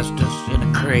your justice in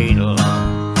a cradle.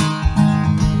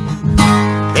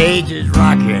 Pages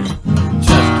rocking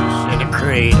justice in a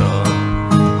cradle.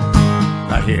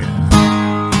 Right here.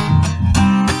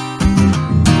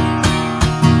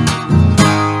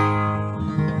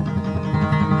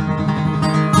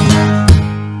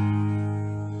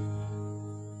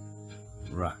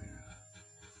 Rocking.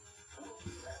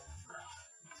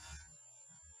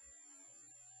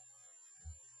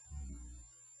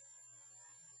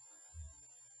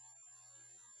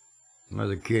 I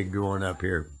was a kid growing up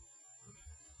here.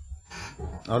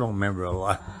 I don't remember a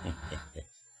lot.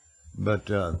 But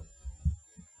I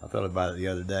thought about it the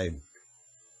other day.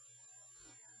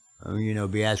 I mean, you know,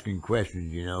 be asking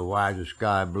questions, you know, why is the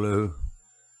sky blue?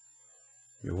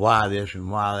 Why this and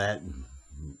why that? And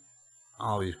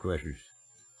all these questions.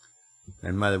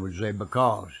 And Mother would say,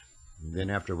 because. And then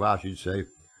after a while she'd say,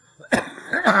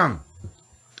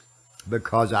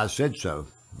 because I said so.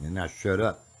 And I shut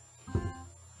up.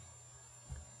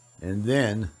 And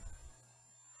then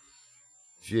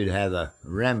she'd have a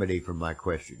remedy for my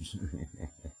questions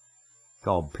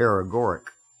called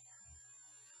paregoric.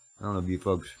 I don't know if you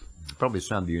folks, probably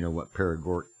some of you know what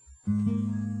paregoric.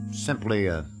 Simply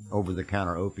a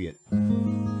over-the-counter opiate.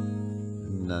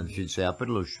 And she'd say, I put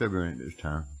a little sugar in it this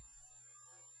time.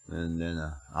 And then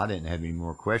I didn't have any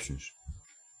more questions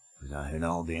because I had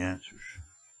all the answers.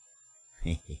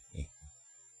 And,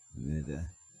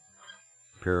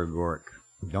 paregoric.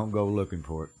 Don't go looking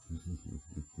for it.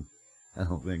 I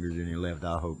don't think there's any left.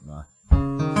 I hope not.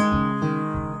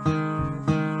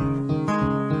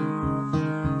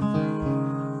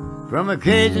 From a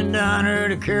Cajun diner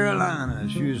to Carolina,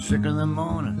 she was sick in the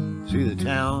morning. See the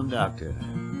town doctor.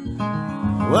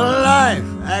 What a life,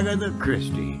 Agatha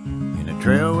Christie, in a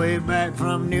trail way back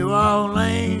from New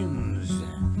Orleans.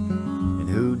 And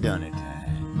who done it?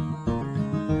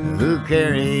 Who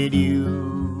carried you?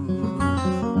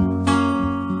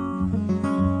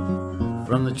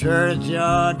 From the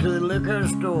churchyard to the liquor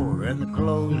store and the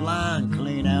clothesline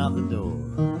clean out the door.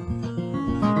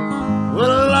 What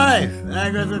a life,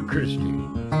 Agatha Christie,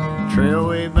 trail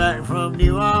way back from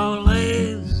New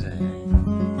Orleans.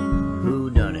 Who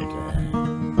done it?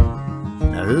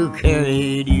 Now who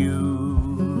carried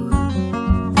you?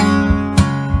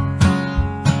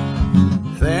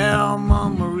 Thelma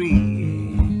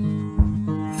Marie,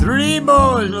 3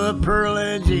 boys, little Pearl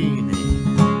and Jean.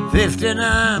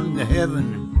 59 to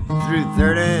heaven, through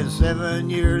 37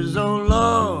 years, oh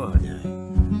Lord.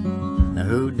 Now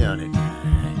who done it?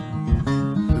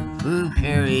 Who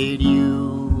carried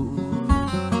you?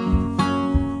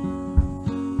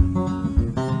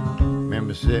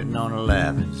 Remember sitting on a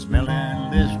lap and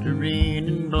smelling Listerine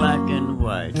in black and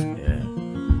white.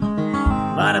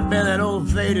 Might have been that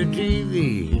old faded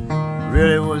TV.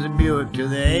 Really was a Buick to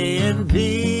the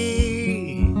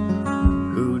A&P.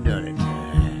 Who done it?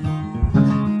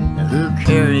 Now who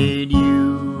carried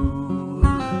you?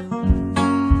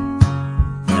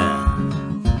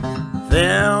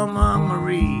 Thelma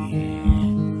Marie.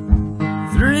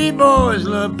 3 boys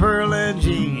love Pearl and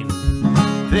Jean.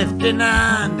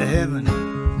 59 to heaven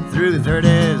through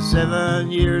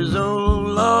 37 years, oh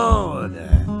Lord.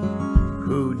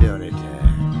 Who done it?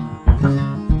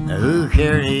 Now who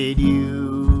carried you?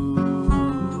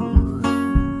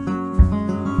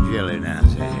 Jelly now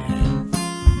say.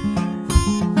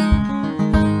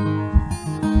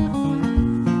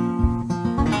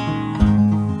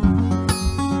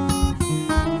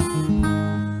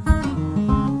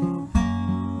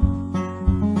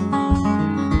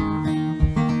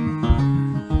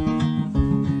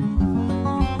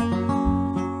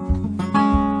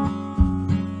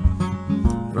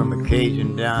 From a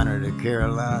Cajun diner to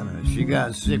Carolina, she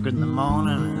got sick in the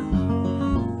morning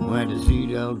and went to see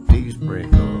Del Peace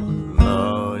break. Oh,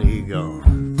 Lord, he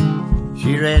gone.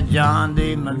 She read John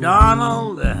D.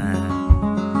 MacDonald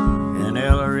and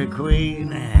Ellery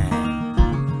Queen,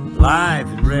 Life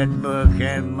and Red Book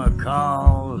and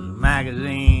McCall's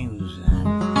magazines.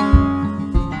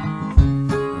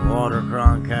 Walter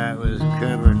Cronkite was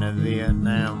covering the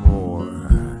Vietnam War.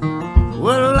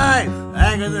 What a life,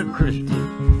 Agatha Christie,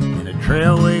 and a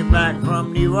trail way back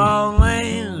from New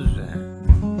Orleans.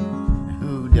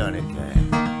 Who done it?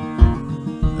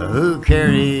 Who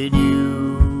carried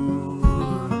you?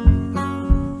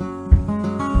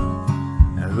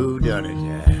 Who done it?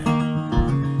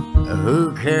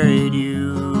 Who carried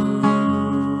you?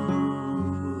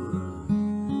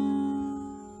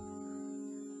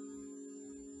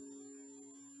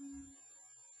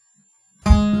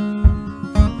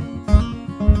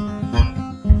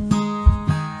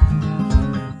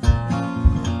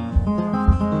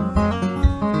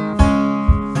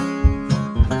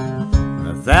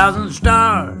 1,000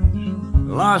 stars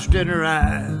lost in her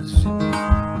eyes,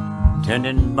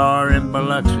 tending bar in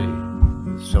Biloxi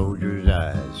with soldiers'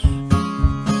 eyes.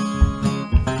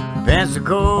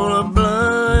 Pensacola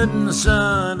blood and the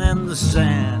sun and the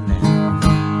sand,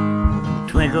 the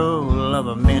twinkle of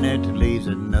a minute leaves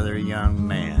another young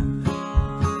man.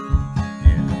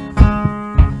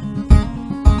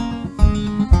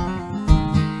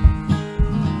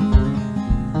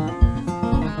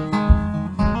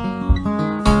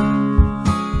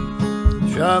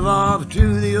 Shove off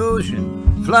to the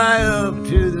ocean, fly up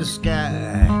to the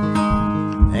sky.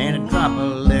 Ain't a drop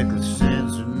of liquor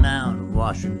sense now in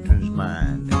Washington's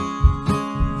mind.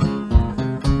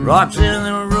 Rocks in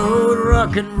the road,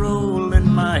 rock and roll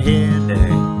in my head.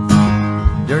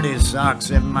 Dirty socks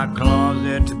in my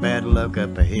closet, bad luck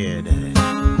up ahead.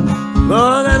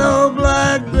 But that old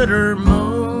black bitter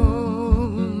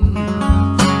moon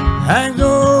hangs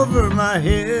over my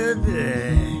head.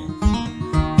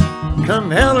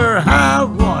 Come hell or high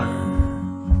water,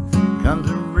 comes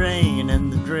the rain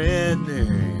and the dread,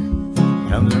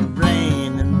 comes the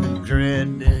rain and the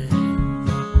dread.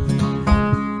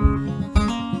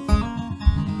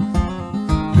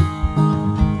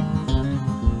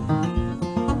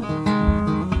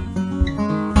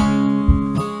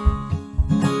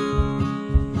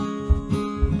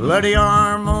 Bloody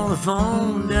arm on the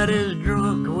phone, daddy's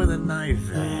drunk with a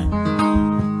knife.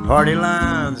 Party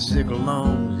line, sick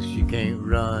alone, she can't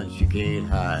run, she can't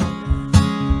hide.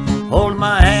 Hold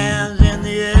my hands in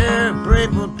the air, pray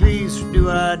for peace, do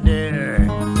I dare.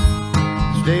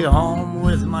 Stay home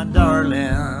with my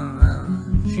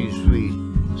darling, she's sweet,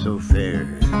 so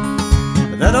fair.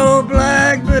 But that old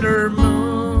black bitter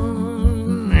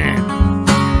moon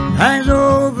hangs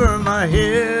over my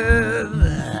head.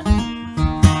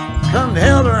 Come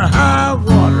hell or high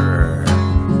water,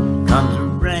 comes the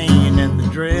rain and the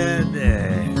dread,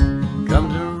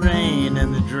 comes the rain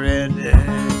and the dread.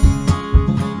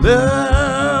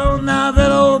 Well, now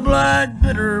that old black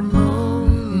bitter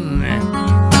moon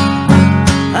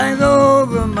hangs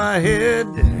over my head.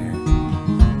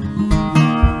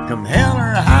 Come hell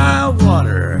or high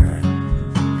water,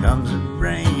 comes the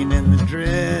rain and the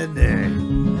dread,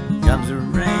 comes the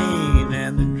rain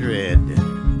and the dread.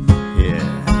 Yeah.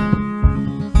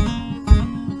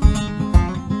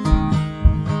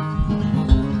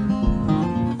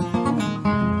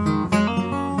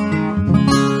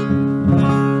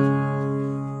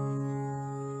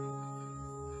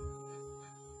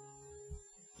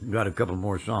 Got a couple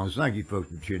more songs. Thank you folks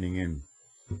for tuning in.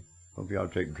 Hope y'all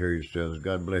taking care of yourselves.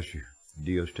 God bless you.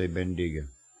 Dios te bendiga.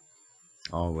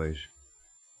 Always.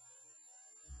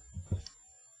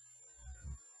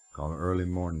 Call it early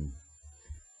morning.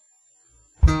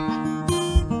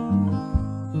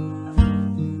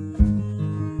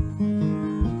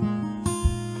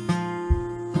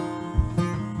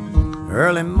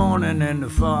 Early morning in the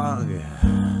fog,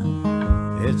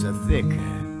 it's a thick,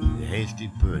 hasty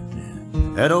pudding.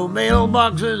 That old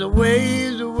mailbox is a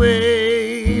ways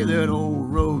away. That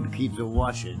old road keeps a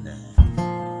washing,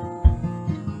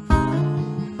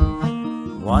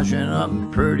 washing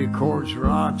up pretty quartz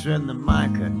rocks and the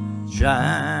mica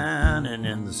shining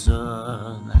in the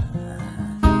sun.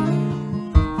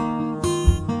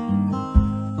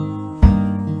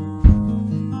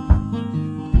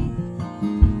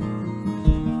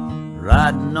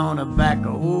 Riding on the back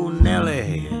of old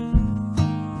Nellie,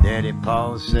 Daddy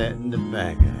Paul sat in the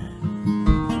back.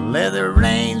 Leather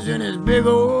reins in his big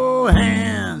old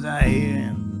hands. I hear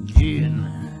him cheating,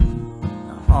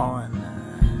 hawing.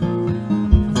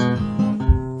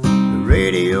 The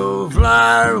radio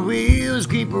flyer wheels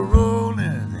keep a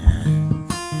rolling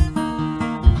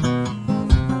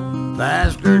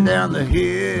faster down the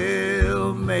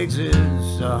hill, makes it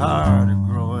so hard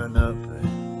growing up.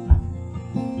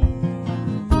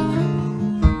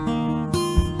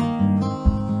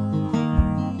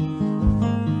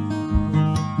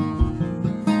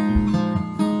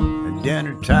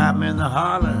 Dinner time in the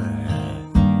holler,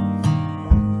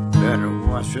 better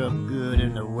wash up good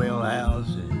in the well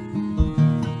house.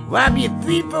 Wipe your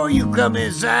feet before you come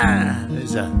inside.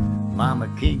 There's a Mama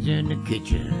King's in the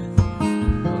kitchen.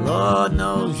 Lord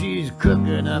knows she's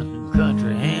cooking up some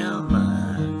country ham,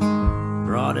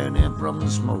 brought it in from the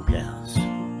smokehouse.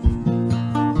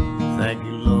 Thank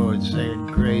you, Lord, saying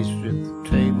grace at the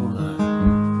table,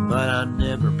 but I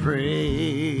never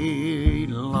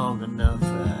prayed long enough.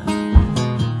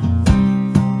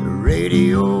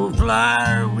 Radio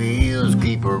flyer wheels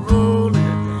keep a rolling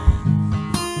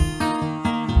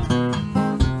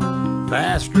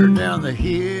faster down the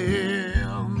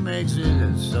hill, makes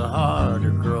it so hard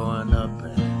growing up.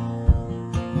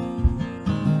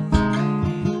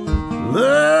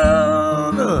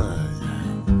 Lord,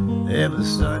 every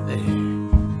Sunday,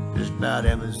 just about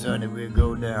every Sunday, we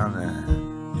go down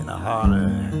in a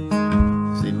holler,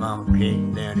 see Mama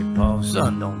King, Daddy Paul.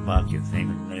 Son, don't bite your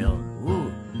fingernails.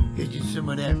 Ooh. Get you some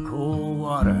of that cold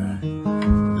water,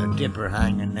 the dipper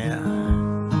hanging there.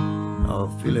 Oh,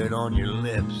 feel it on your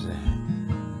lips.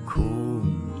 Cool,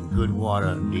 good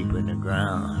water deep in the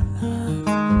ground.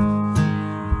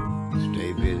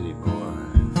 Stay busy, boy.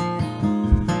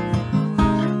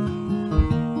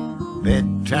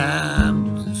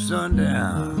 Bedtime to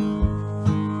sundown.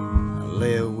 I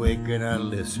lay awake and I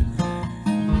listen.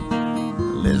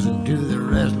 Listen to the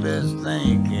restless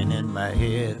thinking in my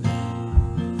head.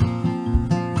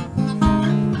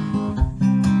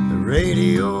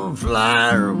 Radio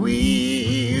flyer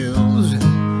wheels,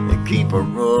 they keep a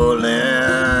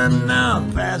rolling now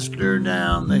faster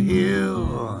down the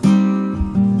hill,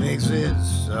 makes it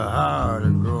so hard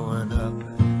growing up.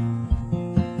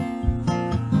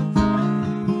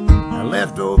 Now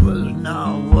leftovers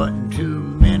now wasn't too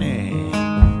many,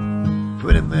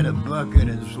 put them in a bucket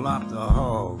and slop the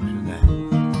hogs.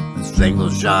 A single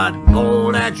shot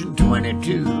bolt action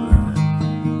 22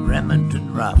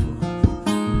 Remington rifle.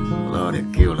 Lord,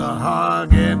 it killed a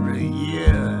hog every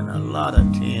year and a lot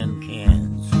of tin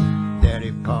cans.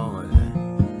 Daddy Paul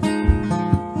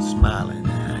was smiling.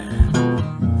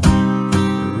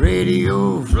 The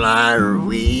radio flyer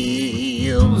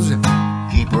wheels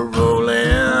keep a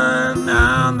rolling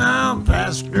now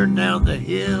faster down the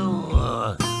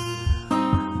hill.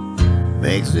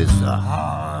 Makes it so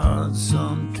hard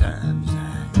sometimes.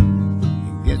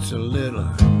 It gets a little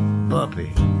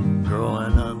puppy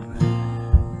growing up.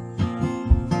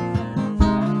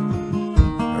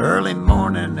 Early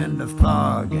morning in the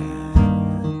fog,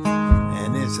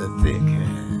 and it's a thick,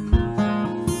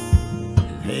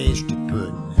 hasty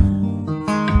pudding.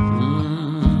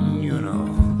 You know,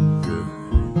 good.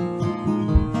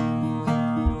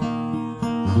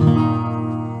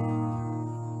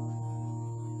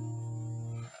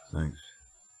 Thanks.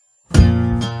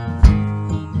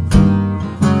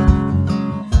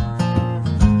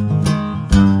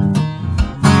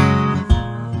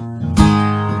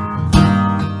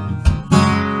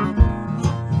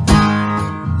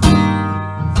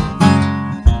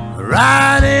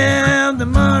 Riding the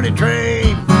money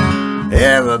train,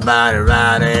 everybody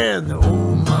riding the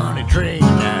old money train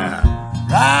now.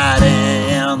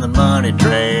 Riding the money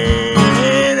train,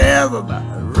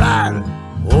 everybody riding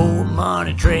old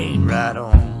money train, right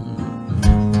on.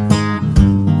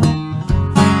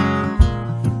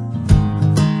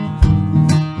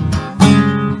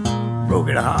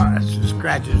 Broken hearts and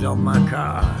scratches on my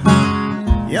car.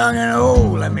 Young and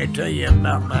old, let me tell you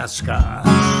about my scars.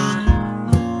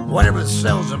 Whatever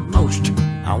sells the most,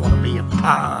 I want to be a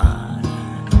part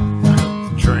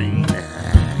of the train.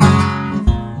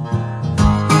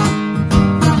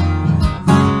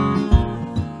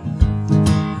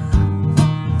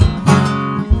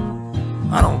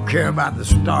 I don't care about the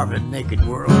starving, naked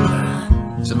world.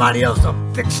 Somebody else will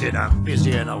fix it. I'm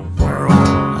busy in a world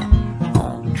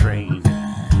on the train.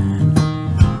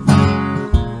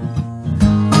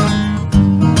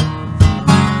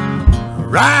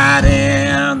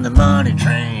 Riding the money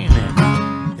train,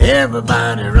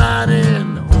 everybody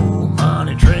riding the old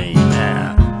money train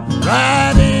now.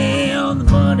 Riding on the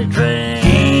money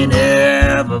train,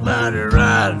 everybody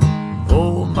riding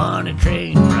old money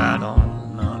train, right on.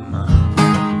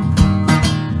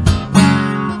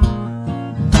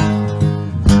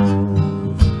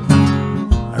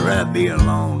 I'd rather be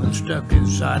alone and stuck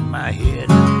inside my head,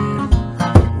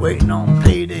 waiting on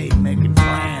payday, making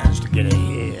plans to get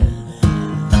ahead.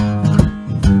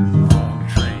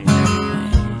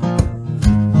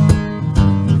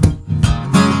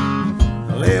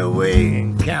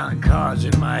 Counting cards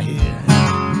in my head,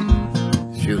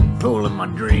 shooting pool in my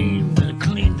dreams, and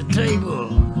clean the table,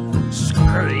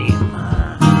 scream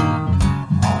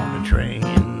on the train.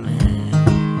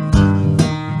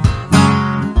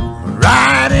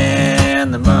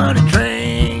 Riding the money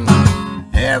train,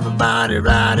 everybody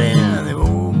riding the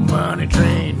old money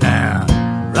train now.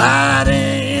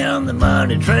 Riding the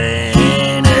money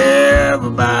train,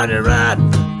 everybody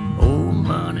riding old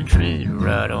money train,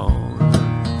 right on.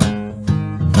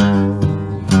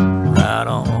 Right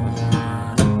on,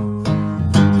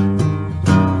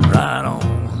 right on,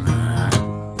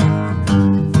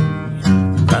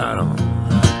 right on.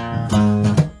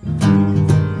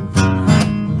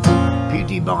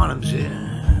 P.T. Barnum's here.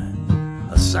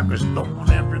 A sucker's born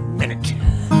every minute.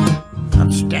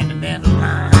 I'm standing in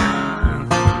line.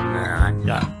 I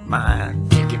got my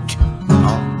ticket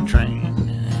on the train.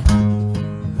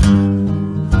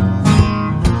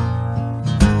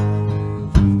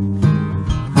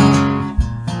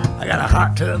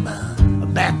 Hot tub, a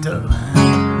bathtub,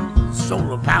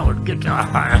 solar-powered guitar.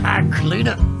 I clean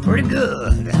up pretty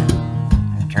good.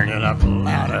 Turn it up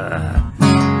louder,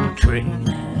 train.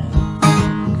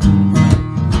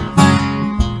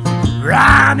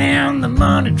 Riding the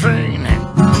money train,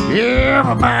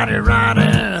 everybody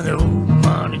riding the old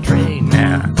money train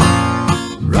now.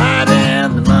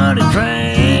 Riding the money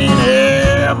train,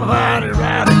 everybody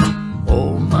riding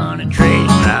old money train,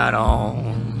 right on.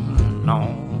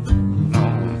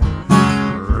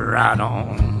 Right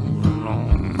on.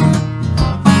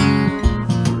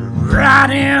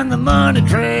 Riding the money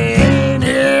train,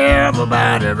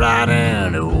 everybody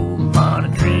riding the old money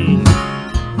train.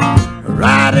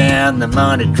 Riding the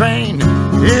money train,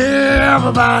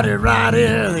 everybody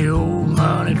riding the old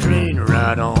money train,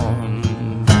 right on.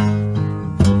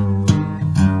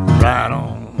 Right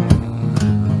on.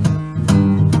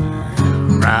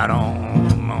 Right on.